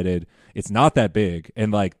 it's divided, it's not that big,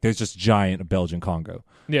 and like there's just giant Belgian Congo.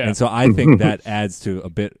 Yeah. And so I think that adds to a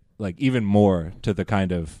bit, like even more to the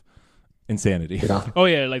kind of insanity. Yeah. Oh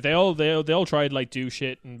yeah, like they all tried like do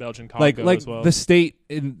shit in Belgian Congo like as well. The state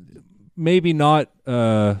maybe not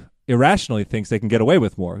irrationally thinks they can get away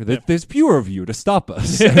with more. There's fewer of you to stop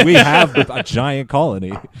us. And we have a giant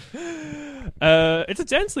colony. It's a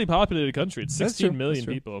densely populated country. It's 16 million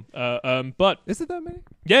people. But is it that many?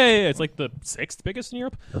 Yeah. It's like the 6th biggest in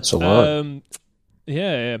Europe. That's a lot.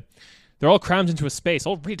 Yeah. They're all crammed into a space,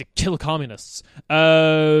 all ready to kill communists.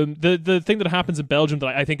 The thing that happens in Belgium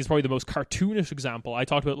that I think is probably the most cartoonish example, I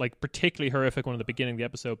talked about like particularly horrific one at the beginning of the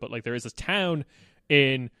episode, but like there is this town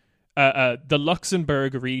in the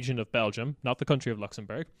Luxembourg region of Belgium, not the country of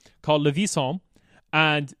Luxembourg, called Le Visson.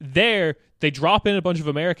 And there, they drop in a bunch of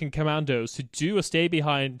American commandos to do a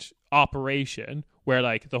stay-behind operation where,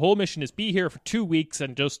 like, the whole mission is be here for 2 weeks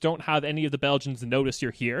and just don't have any of the Belgians notice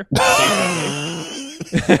you're here.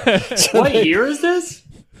 What year is this?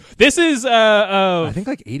 This is, I think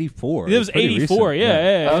like 84. It was 84,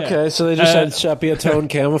 yeah. Okay, so they just had sepia tone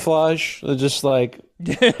camouflage. They're just like...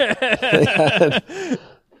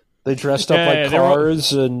 They dressed up like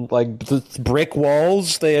cars and like brick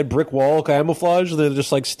walls. They had brick wall camouflage. They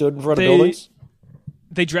just like stood in front of buildings.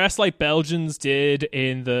 They dress like Belgians did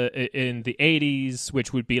in the 80s,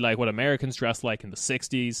 which would be like what Americans dress like in the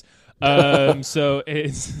 60s. So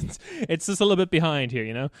it's just a little bit behind here,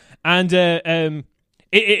 you know. And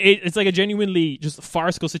it's like a genuinely just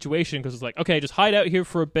farcical situation because it's like, okay, just hide out here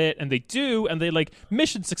for a bit, and they do, and they like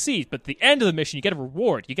mission succeeds. But at the end of the mission, you get a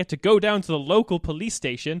reward. You get to go down to the local police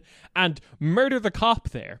station and murder the cop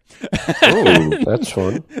there. Oh, that's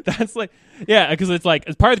fun. That's like, yeah, because it's like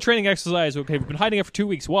as part of the training exercise. Okay, we've been hiding out for 2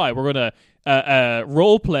 weeks. Why? We're gonna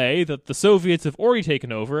role play that the Soviets have already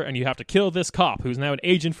taken over, and you have to kill this cop who's now an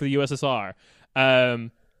agent for the USSR.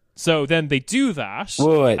 So then they do that.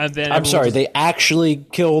 Wait. And then I'm sorry, they actually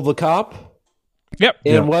kill the cop? Yep.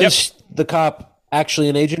 And was the cop actually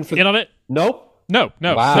an agent for In on it? Nope. No.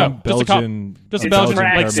 Wow. No. Belgian, Just a Belgian Belgian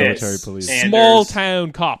paramilitary police. small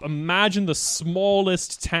town cop. Imagine the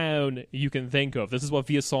smallest town you can think of. This is what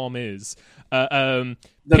Viassom is. The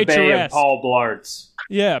Bay of Paul Blart.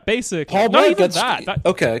 Yeah, basically. Paul Not Blart even gets that.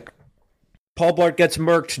 okay. Paul Blart gets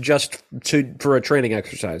murked just for a training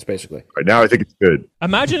exercise, basically. Right now, I think it's good.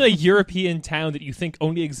 Imagine a European town that you think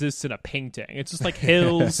only exists in a painting. It's just like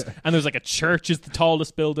hills, and there's like a church is the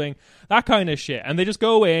tallest building, that kind of shit. And they just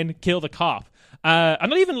go in, kill the cop. I'm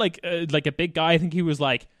not even like a big guy. I think he was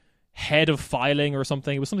like head of filing or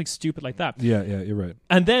something. It was something stupid like that. Yeah, you're right.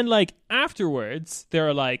 And then like afterwards,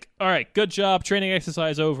 they're like, "All right, good job, training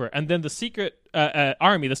exercise over." And then the secret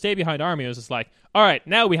army, the stay behind army, was just like, "All right,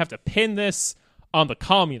 now we have to pin this on the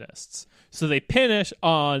communists." So they pin it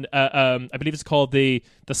on, I believe it's called the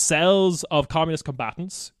cells of communist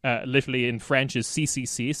combatants. Literally in French is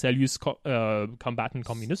CCC, Cellules Combattant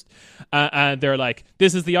Communist. And they're like,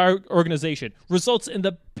 this is the organization. Results in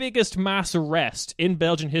the biggest mass arrest in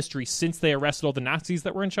Belgian history since they arrested all the Nazis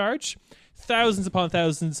that were in charge. Thousands upon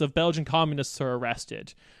thousands of Belgian communists are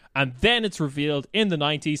arrested. And then it's revealed in the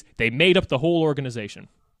 90s, they made up the whole organization.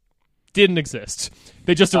 Didn't exist.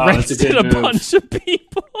 They just arrested a bunch of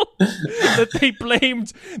people that they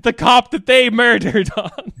blamed the cop that they murdered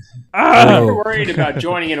on. If you're worried about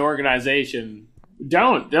joining an organization,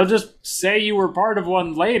 don't. They'll just say you were part of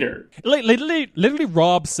one later. Literally,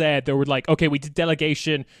 Rob said they were like, okay, we did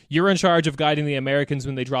delegation. You're in charge of guiding the Americans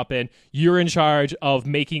when they drop in. You're in charge of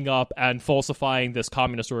making up and falsifying this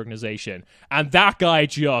communist organization. And that guy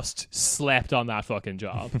just slept on that fucking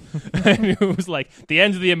job. And it was like the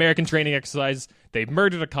end of the American training exercise. They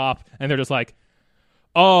murdered a cop, and they're just like,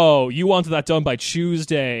 oh, you wanted that done by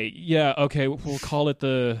Tuesday. Yeah, okay, we'll call it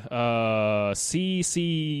the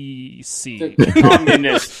CCC. The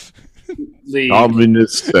Communist League.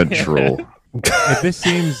 Communist Central. If this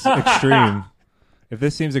seems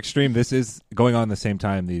extreme, this is going on the same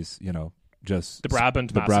time. These, just the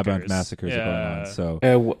Brabant massacres are going on. So,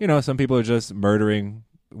 some people are just murdering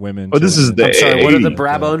women. Oh, this is the. I'm sorry, what are the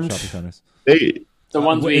Brabant? The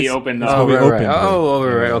ones we opened up. Oh,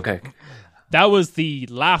 right. Right. Okay. That was the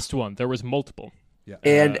last one. There was multiple. Yeah.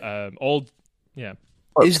 And yeah.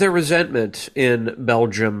 Is there resentment in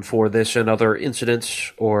Belgium for this and other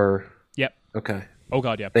incidents, or? Yep. Okay. Oh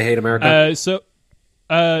God, yeah. They hate America.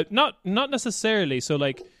 Not necessarily. So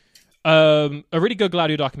like, a really good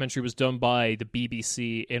Gladio documentary was done by the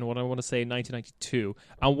BBC in what I want to say 1992,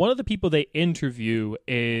 and one of the people they interview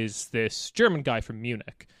is this German guy from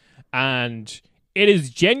Munich, and it is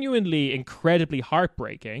genuinely incredibly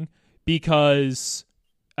heartbreaking. Because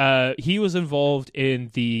he was involved in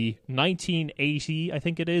the 1980, I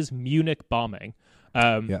think it is, Munich bombing,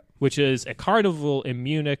 which is a carnival in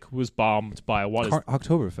Munich was bombed by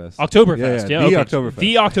Oktoberfest. Oktoberfest, yeah. Oktoberfest.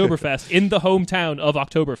 The Oktoberfest in the hometown of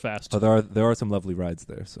Oktoberfest. Oh, there are some lovely rides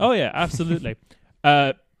there. So. Oh yeah, absolutely.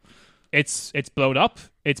 It's blown up.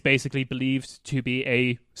 It's basically believed to be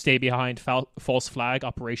a stay-behind false flag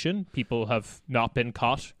operation. People have not been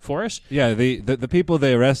caught for it. Yeah, the people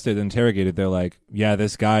they arrested, interrogated, they're like, yeah,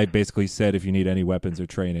 this guy basically said if you need any weapons or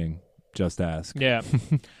training, just ask. Yeah.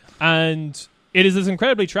 And it is this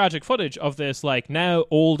incredibly tragic footage of this, like, now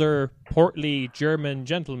older, portly German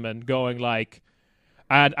gentleman going like,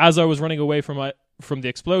 and as I was running away from the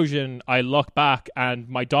explosion, I look back and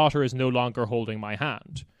my daughter is no longer holding my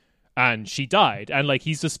hand. And she died. And like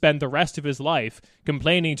he's to spend the rest of his life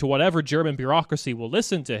complaining to whatever German bureaucracy will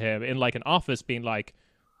listen to him in like an office being like,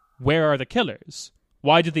 where are the killers?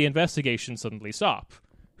 Why did the investigation suddenly stop?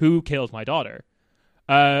 Who killed my daughter?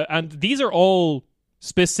 And these are all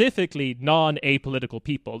specifically non-apolitical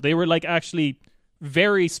people. They were like actually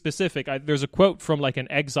very specific. There's a quote from like an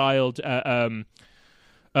exiled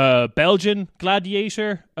Belgian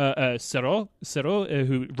gladiator, Serrault,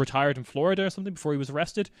 who retired in Florida or something before he was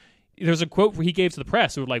arrested. there's a quote he gave to the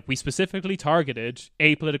press who were like, we specifically targeted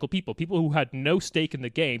apolitical people who had no stake in the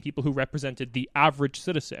game, people who represented the average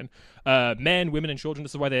citizen, men, women, and children.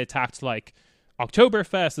 This is why they attacked like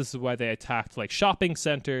Oktoberfest. This is why they attacked like shopping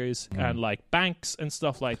centers and like banks and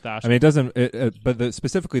stuff like that. I mean, it doesn't, but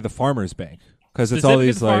specifically the Farmers Bank, because it's all Specifically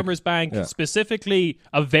these the like Farmers Bank, specifically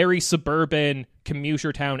a very suburban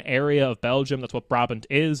commuter town area of Belgium. That's what Brabant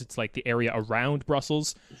is. It's like the area around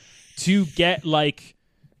Brussels. To get like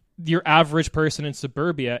your average person in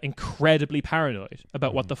suburbia incredibly paranoid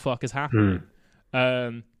about what the fuck is happening.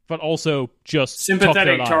 But also just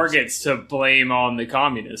sympathetic targets to blame on the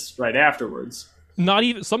communists right afterwards.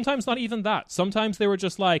 Sometimes not even that. Sometimes they were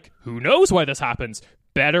just like, who knows why this happens?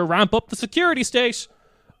 Better ramp up the security state.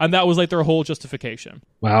 And that was like their whole justification.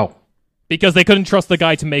 Wow. Because they couldn't trust the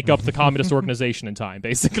guy to make up the communist organization in time,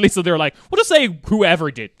 basically. So they're like, we'll just say whoever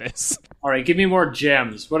did this. All right, give me more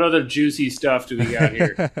gems. What other juicy stuff do we got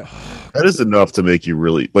here? That is enough to make you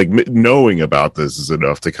really, like, knowing about this is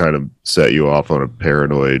enough to kind of set you off on a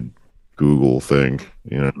paranoid Google thing,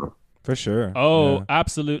 you know? For sure. Oh, yeah.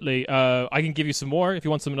 Absolutely. I can give you some more if you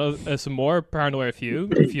want some more paranoia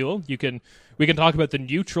fuel. We can talk about the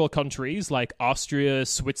neutral countries like Austria,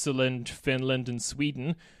 Switzerland, Finland, and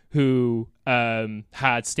Sweden, who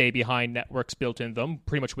had stay-behind networks built in them,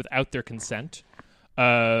 pretty much without their consent.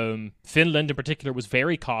 Finland, in particular, was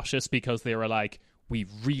very cautious because they were like, we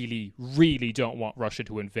really, really don't want Russia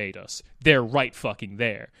to invade us. They're right fucking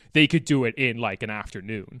there. They could do it in, like, an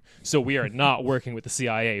afternoon. So we are not working with the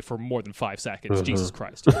CIA for more than 5 seconds. Jesus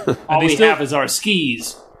Christ. All we have is our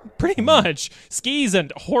skis. Pretty much. Skis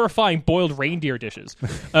and horrifying boiled reindeer dishes.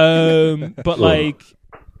 But, like...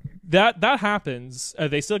 That happens.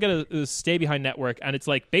 They still get a stay-behind network, and it's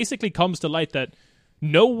like basically comes to light that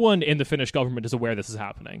no one in the Finnish government is aware this is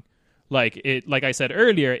happening. Like I said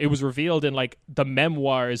earlier, it was revealed in like the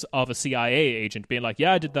memoirs of a CIA agent being like,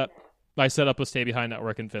 "Yeah, I did that. I set up a stay-behind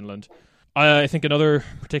network in Finland." I think another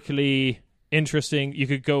particularly interesting, you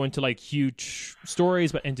could go into like huge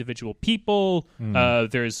stories about individual people.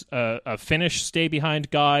 There's a Finnish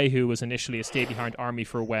stay-behind guy who was initially a stay-behind army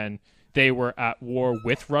for when they were at war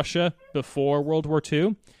with Russia before World War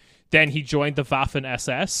II. Then he joined the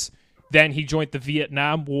Waffen-SS. Then he joined the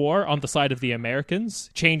Vietnam War on the side of the Americans.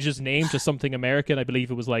 Changed his name to something American. I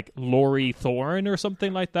believe it was like Laurie Thorne or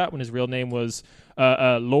something like that, when his real name was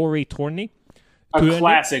Laurie Torney. A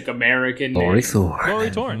classic American name. Laurie Thorne. Laurie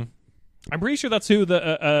Thorne. I'm pretty sure that's who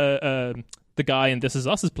the guy in This Is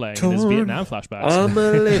Us is playing in his Vietnam flashbacks. I'm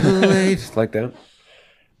a little late. Like that.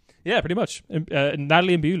 Yeah, pretty much.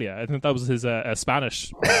 Natalie Imbruglia. I think that was his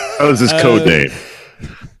Spanish. That was his code name.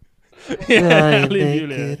 Yeah, Lying Natalie naked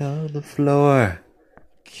Imbruglia. on the floor.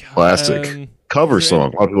 Classic. Cover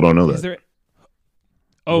song. A lot of people don't know that. If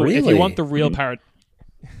you Really? want the real parrot...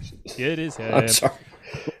 Yeah, it is. I'm sorry.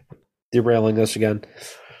 Derailing us again.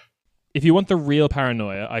 If you want the real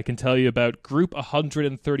paranoia, I can tell you about Group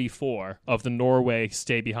 134 of the Norway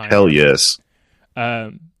Stay Behind. Hell yes.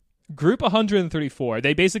 Group 134,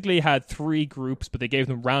 they basically had 3 groups, but they gave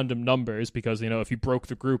them random numbers because, you know, if you broke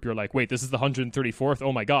the group, you're like, wait, this is the 134th?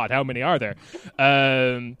 Oh my god, how many are there?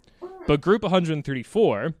 But Group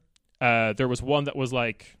 134, there was one that was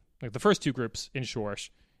like the first 2 groups, in short,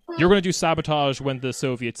 you're going to do sabotage when the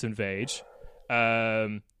Soviets invade.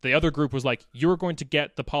 The other group was like, you're going to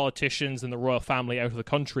get the politicians and the royal family out of the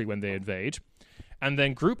country when they invade. And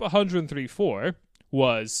then Group 134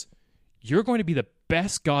 was, you're going to be the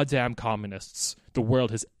best goddamn communists the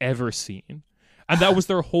world has ever seen. And that was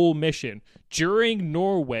their whole mission. During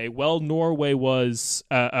Norway, Norway was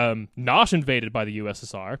not invaded by the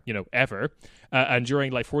USSR, ever. And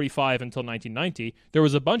during 45 until 1990, there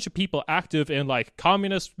was a bunch of people active in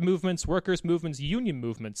communist movements, workers' movements, union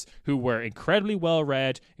movements, who were incredibly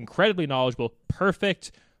well-read, incredibly knowledgeable,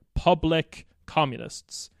 perfect public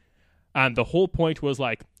communists. And the whole point was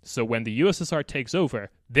so when the USSR takes over,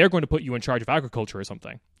 they're going to put you in charge of agriculture or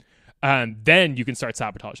something. And then you can start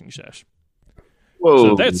sabotaging shit. Whoa.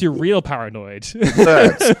 So that's your real paranoid.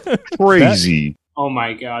 That's crazy. Oh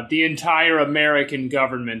my god, the entire American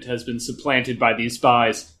government has been supplanted by these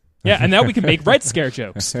spies. Yeah, and now we can make Red Scare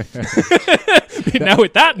jokes. Now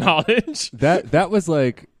with that knowledge. That was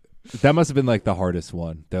that must have been the hardest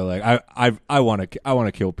one. They're like, I want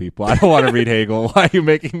to kill people. I don't want to read Hegel. Why are you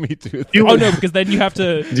making me do that? Oh no, because then you have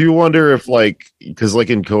to. Do you wonder if because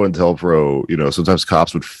in COINTELPRO, sometimes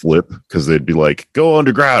cops would flip because they'd be like, go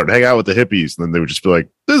underground, hang out with the hippies, and then they would just be like,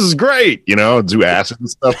 this is great, do acid and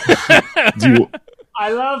stuff.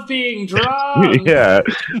 I love being drunk. Yeah,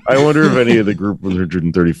 I wonder if any of the group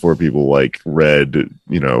 134 people read,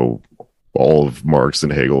 all of Marx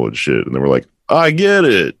and Hegel and shit, and they were like, I get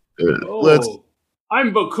it. let's.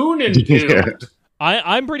 I'm Bakunin too. Yeah.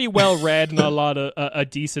 I'm pretty well read and a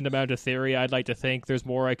decent amount of theory. I'd like to think there's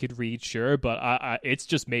more I could read, sure, but it's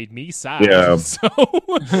just made me sad. Yeah. So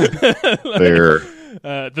Fair.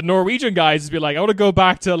 the Norwegian guys would be like, I want to go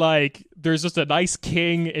back to like there's just a nice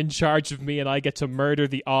king in charge of me, and I get to murder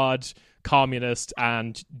the odd communist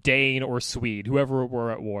and Dane or Swede, whoever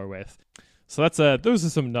we're at war with. So that's those are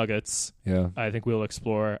some nuggets. Yeah, I think we'll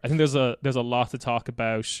explore. I think there's a lot to talk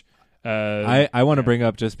about. I want to bring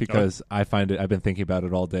up just because I find it. I've been thinking about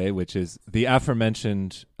it all day, which is the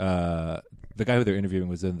aforementioned the guy who they're interviewing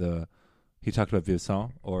was in the. He talked about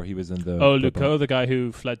Vincent, or he was in the. Oh, Lucot, the guy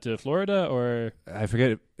who fled to Florida, or I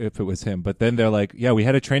forget if it was him. But then they're like, yeah, we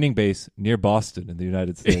had a training base near Boston in the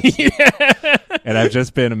United States, and I've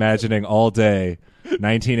just been imagining all day,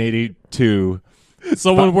 1982.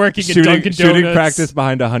 Someone working at Dunkin' Donuts. Shooting practice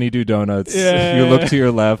behind a Honeydew Donuts. Yeah. You look to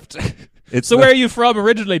your left. So where are you from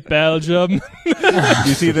originally? Belgium.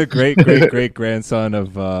 You see the great grandson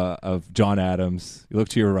of John Adams. You look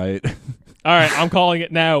to your right. All right, I'm calling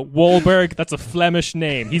it now. Wahlberg. That's a Flemish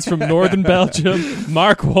name. He's from northern Belgium.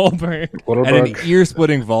 Mark Wahlberg. At an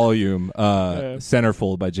ear-splitting volume,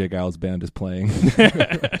 Centerfold by Jay Giles Band is playing.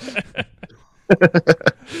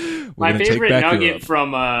 My favorite nugget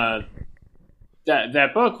from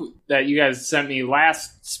that book that you guys sent me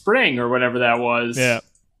last spring or whatever that was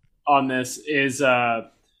on this is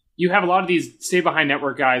you have a lot of these stay behind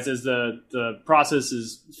network guys as the process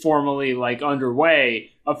is formally like underway,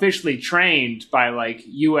 officially trained by like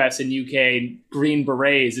US and UK Green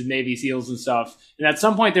Berets and Navy SEALs and stuff. And at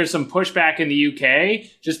some point there's some pushback in the UK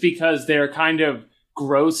just because they're kind of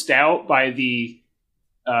grossed out by the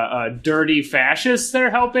dirty fascists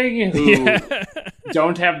they're helping who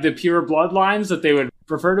don't have the pure bloodlines that they would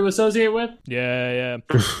prefer to associate with. Yeah.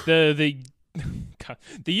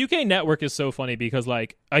 The UK network is so funny because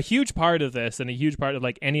like a huge part of this and a huge part of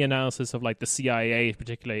like any analysis of like the CIA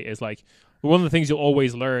particularly is like one of the things you'll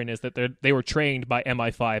always learn is that they were trained by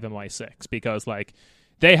MI5, MI6 because like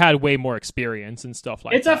they had way more experience and stuff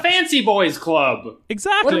like that. It's a fancy boys club.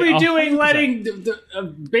 Exactly. What are we doing letting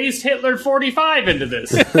the base Hitler 45 into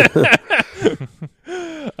this?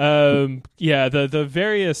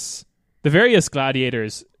 The various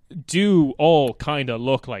gladiators do all kind of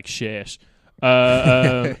look like shit.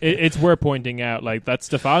 It's worth pointing out, like that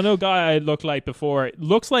Stefano guy I looked like before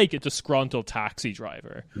looks like a disgruntled taxi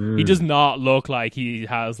driver. He does not look like he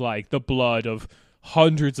has like the blood of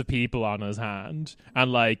hundreds of people on his hand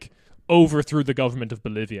and like overthrew the government of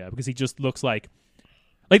Bolivia, because he just looks like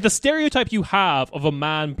the stereotype you have of a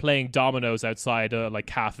man playing dominoes outside a like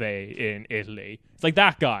cafe in Italy. It's like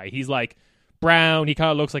that guy. He's like brown. He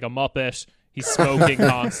kind of looks like a Muppet. He's smoking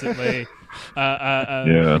constantly.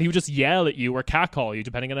 And he would just yell at you or catcall you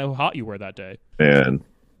depending on how hot you were that day. Man,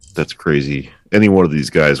 that's crazy. Any one of these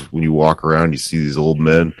guys, when you walk around, you see these old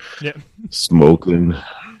men smoking,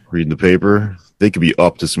 reading the paper. They could be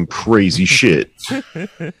up to some crazy shit. Just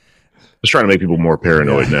trying to make people more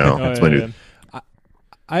paranoid now. That's my new.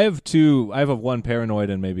 I have two. I have one paranoid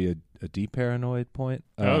and maybe a deep paranoid point.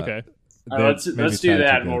 Okay. Let's do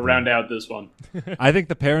that and we'll round out this one. I think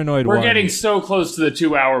the paranoid We're getting so close to the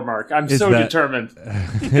 2 hour mark. I'm so determined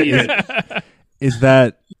to beat it. Is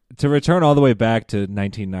that to return all the way back to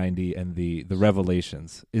 1990 and the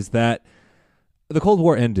revelations, is that the Cold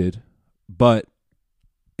War ended, but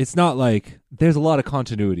it's not like there's a lot of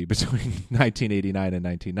continuity between 1989 and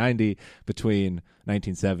 1990, between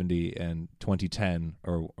 1970 and 2010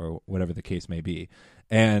 or whatever the case may be.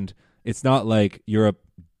 And it's not like Europe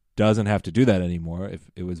doesn't have to do that anymore. If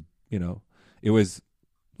it was, it was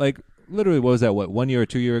like literally, what was that? 1 year or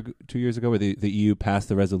 2 years ago, where the EU passed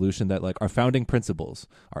the resolution that like our founding principles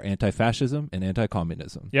are anti-fascism and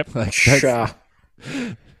anti-communism. Yep. Like,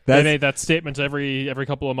 they made that statement every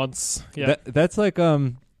couple of months. Yeah. That's like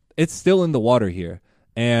it's still in the water here.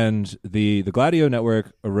 And the Gladio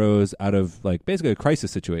network arose out of like basically a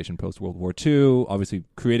crisis situation post World War II, obviously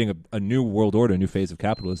creating a new world order, a new phase of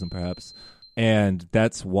capitalism, perhaps. And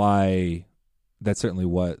that's certainly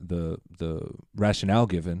what the rationale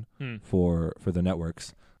given for the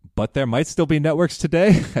networks. But there might still be networks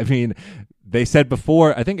today. I mean, they said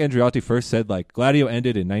before, I think Andreotti first said like Gladio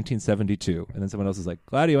ended in 1972, and then someone else is like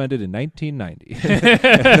Gladio ended in 1990.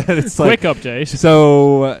 It's quick update.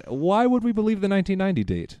 So why would we believe the 1990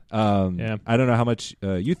 date? I don't know how much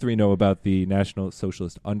you three know about the National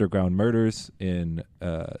Socialist Underground murders in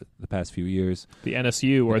the past few years. The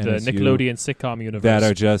NSU or the NSU, Nickelodeon sitcom universe that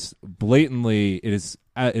are just blatantly. It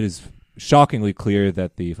is shockingly clear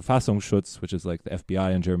that the Verfassungsschutz, which is like the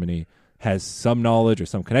FBI in Germany, has some knowledge or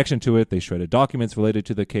some connection to it. They shredded documents related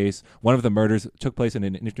to the case. One of the murders took place in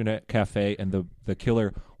an internet cafe, and the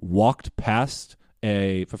killer walked past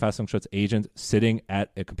a Verfassungsschutz agent sitting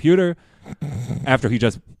at a computer after he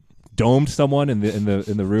just domed someone in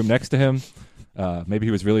the room next to him. Maybe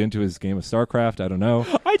he was really into his game of StarCraft. I don't know.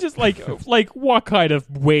 I just like what kind of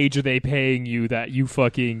wage are they paying you that you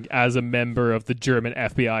fucking, as a member of the German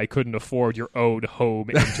FBI, couldn't afford your own home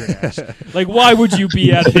internet? Like, why would you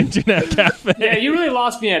be at an internet cafe? Yeah, you really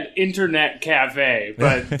lost me at internet cafe,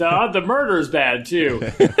 but the murder's bad too.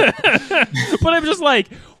 But I'm just like,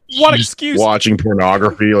 what excuse? Watching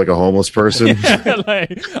pornography like a homeless person. Yeah,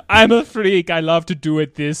 like, I'm a freak. I love to do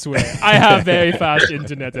it this way. I have very fast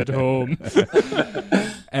internet at home.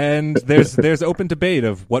 And there's open debate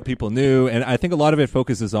of what people knew, and I think a lot of it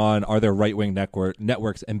focuses on, are there right-wing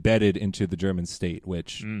networks embedded into the German state,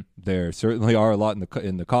 which there certainly are a lot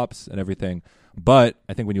in the cops and everything. But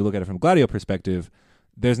I think when you look at it from a Gladio perspective,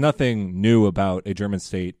 there's nothing new about a German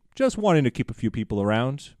state just wanting to keep a few people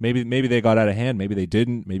around. Maybe they got out of hand. Maybe they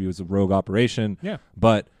didn't. Maybe it was a rogue operation. Yeah.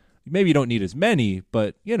 But maybe you don't need as many.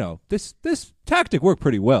 But, this tactic worked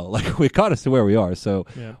pretty well. Like, we got us to where we are. So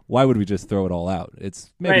why would we just throw it all out?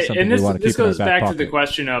 It's maybe something we want to keep in our back pocket. This goes back to the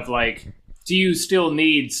question of, like, do you still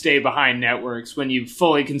need stay-behind networks when you've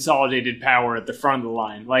fully consolidated power at the front of the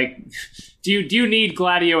line? Like, do you need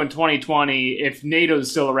Gladio in 2020 if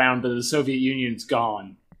NATO's still around but the Soviet Union's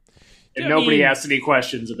gone? And nobody asked any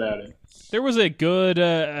questions about it. There was a good,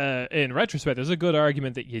 in retrospect, there's a good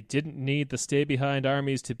argument that you didn't need the stay-behind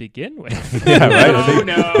armies to begin with. Yeah,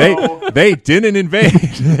 right? They didn't invade.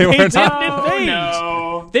 They didn't invade.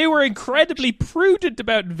 No. They were incredibly prudent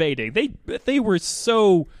about invading. They were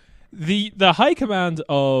so... The high command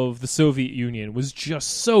of the Soviet Union was just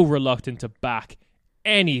so reluctant to back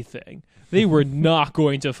anything. They were not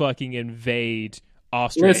going to fucking invade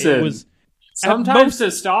Austria. Listen, sometimes to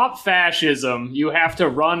stop fascism, you have to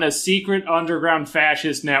run a secret underground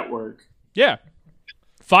fascist network. Yeah.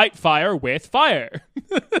 Fight fire with fire.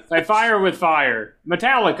 Fight fire with fire.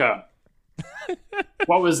 Metallica.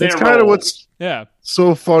 What was their It's kind of what's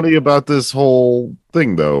so funny about this whole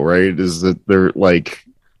thing, though, right? Is that they're like...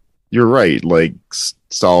 You're right. Like,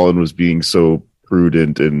 Stalin was being so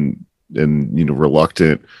prudent and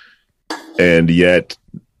reluctant, and yet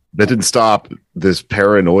that didn't stop this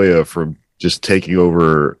paranoia from just taking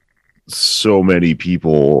over so many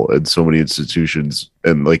people and so many institutions,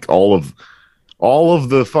 and like all of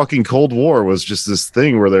the fucking Cold War was just this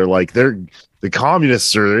thing where they're like, the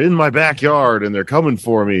communists are in my backyard and they're coming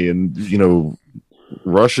for me, and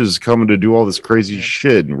Russia's coming to do all this crazy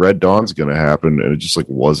shit, and Red Dawn's going to happen, and it just like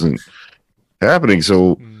wasn't happening.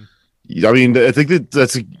 So, I mean, I think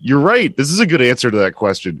you're right. This is a good answer to that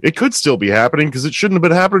question. It could still be happening because it shouldn't have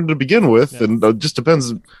been happening to begin with, and it just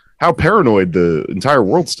depends how paranoid the entire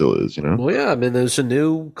world still is. Well, yeah, I mean, there's a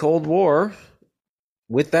new Cold War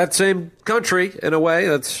with that same country in a way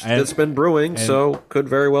that's been brewing, so could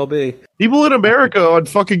very well be. People in America on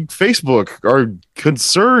fucking Facebook are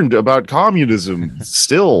concerned about communism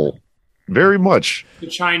still, very much. The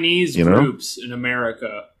Chinese groups in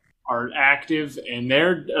America are active, and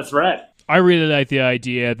they're a threat. I really like the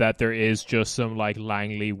idea that there is just some like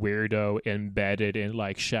Langley weirdo embedded in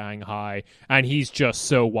like Shanghai, and he's just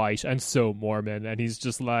so white and so Mormon, and he's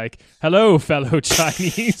just like, hello, fellow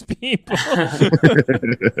Chinese people.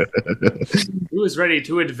 Who is ready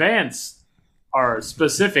to advance our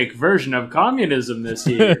specific version of communism this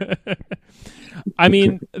year? I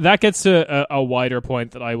mean, that gets to a wider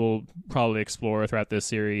point that I will probably explore throughout this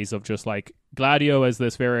series of just like Gladio as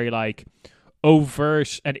this very like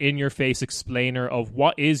overt and in-your-face explainer of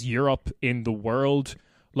what is Europe in the world,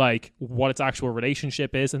 like what its actual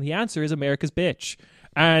relationship is, and the answer is America's bitch.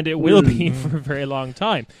 And it will be for a very long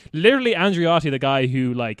time. Literally, Andreotti, the guy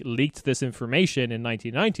who like leaked this information in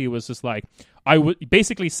 1990, was just like,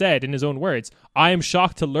 basically said in his own words, I am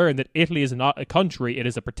shocked to learn that Italy is not a country, it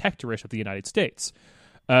is a protectorate of the United States.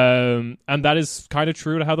 And that is kind of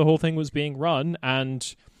true to how the whole thing was being run.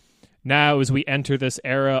 And now, as we enter this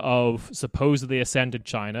era of supposedly ascended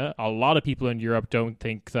China, a lot of people in Europe don't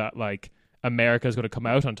think that like America is going to come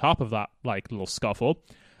out on top of that like little scuffle.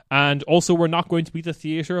 And also, we're not going to be the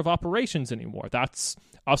theater of operations anymore. That's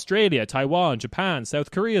Australia, Taiwan, Japan,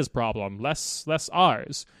 South Korea's problem, less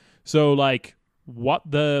ours. So, like, what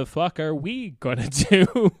the fuck are we gonna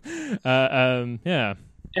do? Yeah.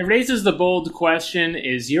 It raises the bold question: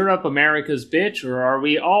 is Europe America's bitch, or are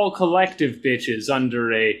we all collective bitches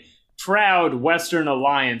under a proud Western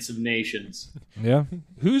alliance of nations? Yeah.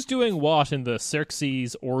 Who's doing what in the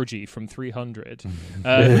Xerxes orgy from 300?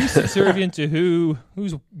 Who's subservient to who?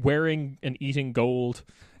 Who's wearing and eating gold?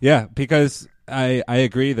 Yeah, because I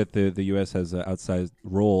agree that the U.S. has an outsized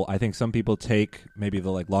role. I think some people take maybe the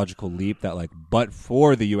logical leap that but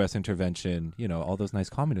for the U.S. intervention, all those nice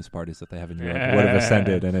communist parties that they have in Europe would have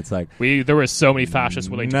ascended, and it's there were so many fascists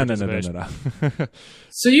willing to participate. No.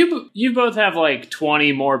 So you both have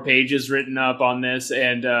 20 more pages written up on this,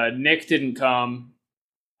 and Nick didn't come.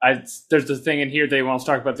 There's a thing in here they want to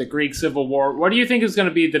talk about the Greek Civil War. What do you think is going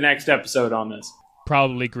to be the next episode on this?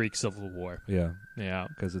 Probably Greek Civil War. Yeah,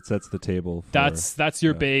 because it sets the table. That's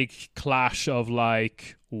your big clash of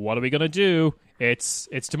what are we gonna do? It's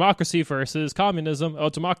democracy versus communism. Oh,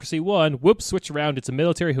 democracy won. Whoops, switch around. It's a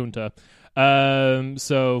military junta.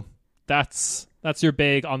 So that's your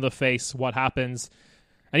big on the face. What happens?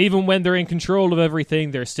 And even when they're in control of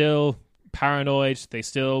everything, they're still paranoid. They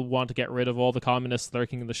still want to get rid of all the communists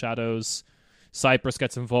lurking in the shadows. Cyprus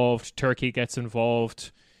gets involved. Turkey gets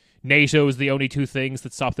involved. NATO is the only two things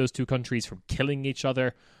that stop those two countries from killing each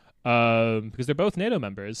other, because they're both NATO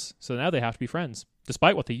members. So now they have to be friends,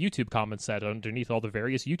 despite what the YouTube comments said underneath all the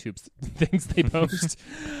various YouTube things they post.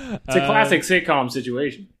 It's a classic sitcom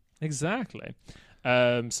situation. Exactly.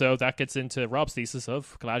 So that gets into Rob's thesis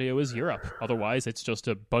of Gladio is Europe. Otherwise, it's just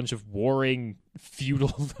a bunch of warring,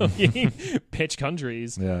 feudal-looking pitch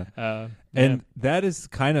countries. Yeah. And that is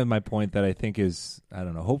kind of my point that I think is, I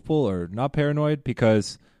don't know, hopeful or not paranoid,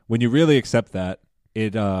 because when you really accept that,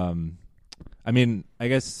 it, I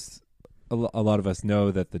guess a lot of us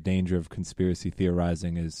know that the danger of conspiracy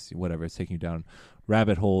theorizing is whatever, it's taking you down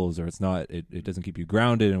rabbit holes, or it's not, it doesn't keep you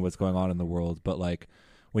grounded in what's going on in the world. But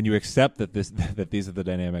when you accept that these are the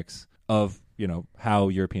dynamics of, how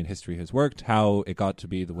European history has worked, how it got to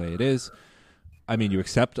be the way it is, you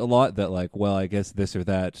accept a lot that I guess this or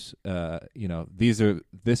that,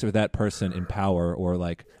 this or that person in power,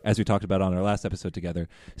 or as we talked about on our last episode together,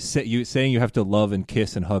 saying you have to love and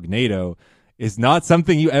kiss and hug NATO is not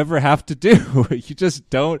something you ever have to do. You just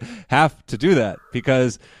don't have to do that,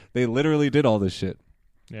 because they literally did all this shit.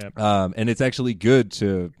 Yeah. And it's actually good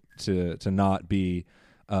to not be,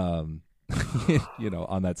 on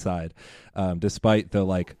that side, despite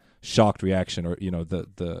the shocked reaction, or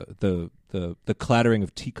the clattering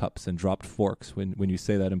of teacups and dropped forks when you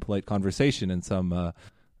say that in polite conversation in some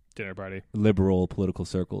dinner party, liberal political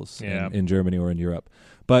circles in Germany or in Europe.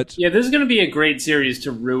 But yeah, this is going to be a great series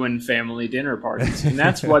to ruin family dinner parties, and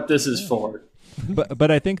that's what this is for.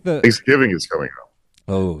 But I think Thanksgiving is coming up.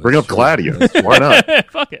 Oh, bring up Gladio. Why not?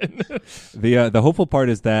 Fuck it. The hopeful part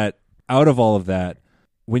is that out of all of that,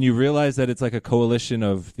 when you realize that it's a coalition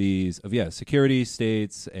of security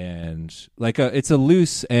states, and it's a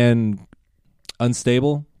loose and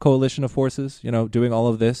unstable coalition of forces, doing all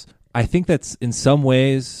of this. I think that's in some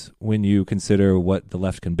ways, when you consider what the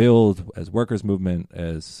left can build as workers' movement,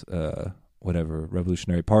 as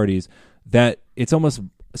revolutionary parties, that it's almost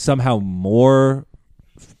somehow more,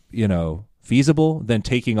 feasible than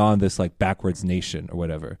taking on this backwards nation or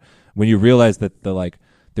whatever. When you realize that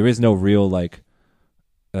there is no real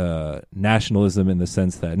nationalism in the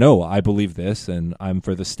sense that, no, I believe this and I'm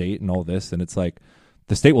for the state and all this, and it's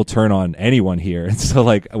the state will turn on anyone here. And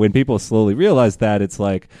so when people slowly realize that, it's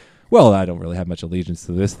well, I don't really have much allegiance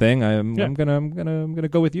to this thing. I'm gonna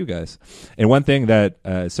go with you guys. And one thing that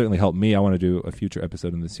certainly helped me, I want to do a future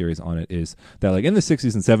episode in the series on it, is that in the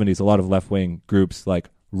 60s and 70s, a lot of left-wing groups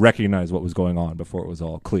recognized what was going on before it was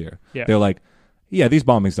all clear. Yeah. They're these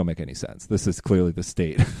bombings don't make any sense. This is clearly the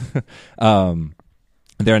state.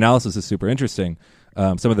 Their analysis is super interesting.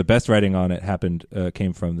 Some of the best writing on it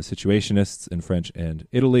came from the Situationists in French and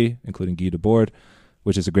Italy, including Guy Debord,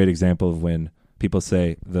 which is a great example of when people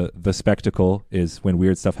say the spectacle is when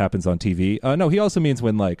weird stuff happens on TV. No, he also means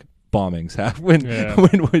when bombings happen,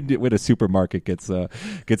 when a supermarket gets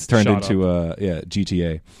turned into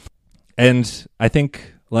GTA. And I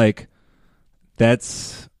think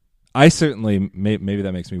that's, I certainly, maybe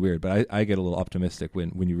that makes me weird, but I get a little optimistic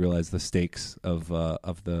when you realize the stakes of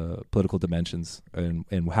the political dimensions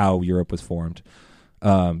and how Europe was formed.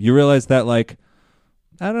 You realize that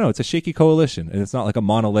I don't know, it's a shaky coalition, and it's not a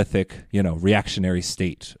monolithic, reactionary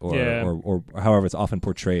state, or however it's often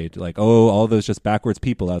portrayed, all those just backwards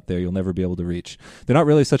people out there you'll never be able to reach. They're not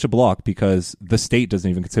really such a block, because the state doesn't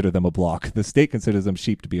even consider them a block. The state considers them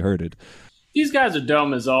sheep to be herded. These guys are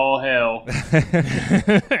dumb as all hell.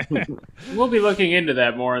 We'll be looking into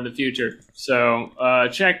that more in the future. So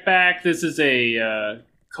check back. This is a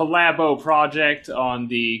collabo project on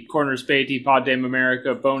the Corner Spatey Pod Damn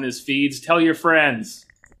America bonus feeds. Tell your friends.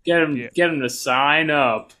 Get them to sign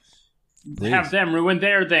up. have them ruin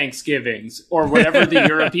their Thanksgivings or whatever the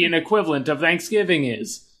European equivalent of Thanksgiving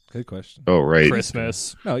is. Good question. Oh, right.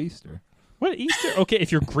 Christmas. No, Easter. What, Easter? Okay,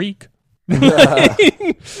 if you're Greek.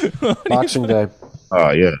 Boxing Day.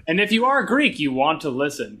 Oh, yeah. And if you are Greek, you want to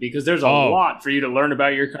listen because there's a lot for you to learn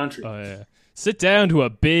about your country. Oh, yeah. Sit down to a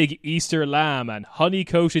big Easter lamb and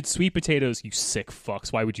honey-coated sweet potatoes. You sick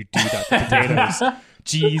fucks. Why would you do that to potatoes?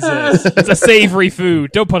 Jesus. It's a savory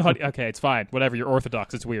food. Don't put honey. Okay, it's fine. Whatever. You're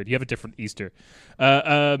Orthodox. It's weird. You have a different Easter.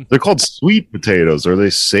 They're called sweet potatoes. Are they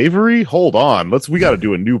savory? Hold on. We got to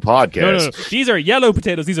do a new podcast. No. These are yellow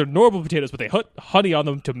potatoes. These are normal potatoes, but they put honey on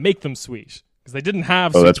them to make them sweet. Because they didn't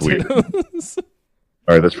have sweet that's potatoes. Weird.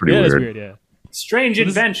 All right, that's pretty weird. That's weird, yeah. Strange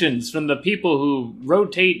inventions from the people who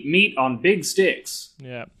rotate meat on big sticks.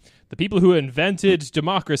 Yeah. The people who invented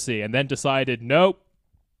democracy and then decided, nope,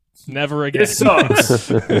 never again. This sucks.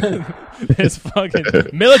 This fucking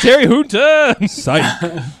military junta.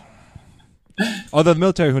 Psych. Although the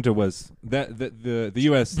military junta was that the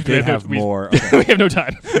U.S. did have more. Okay. We have no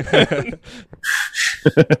time.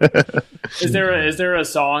 Is there a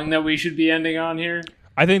song that we should be ending on here?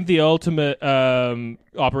 I think the ultimate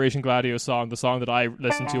Operation Gladio song, the song that I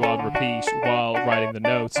listened to on repeat while writing the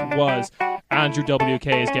notes, was Andrew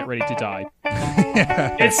WK's Get Ready to Die.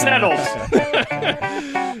 It's settled.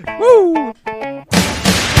 Woo!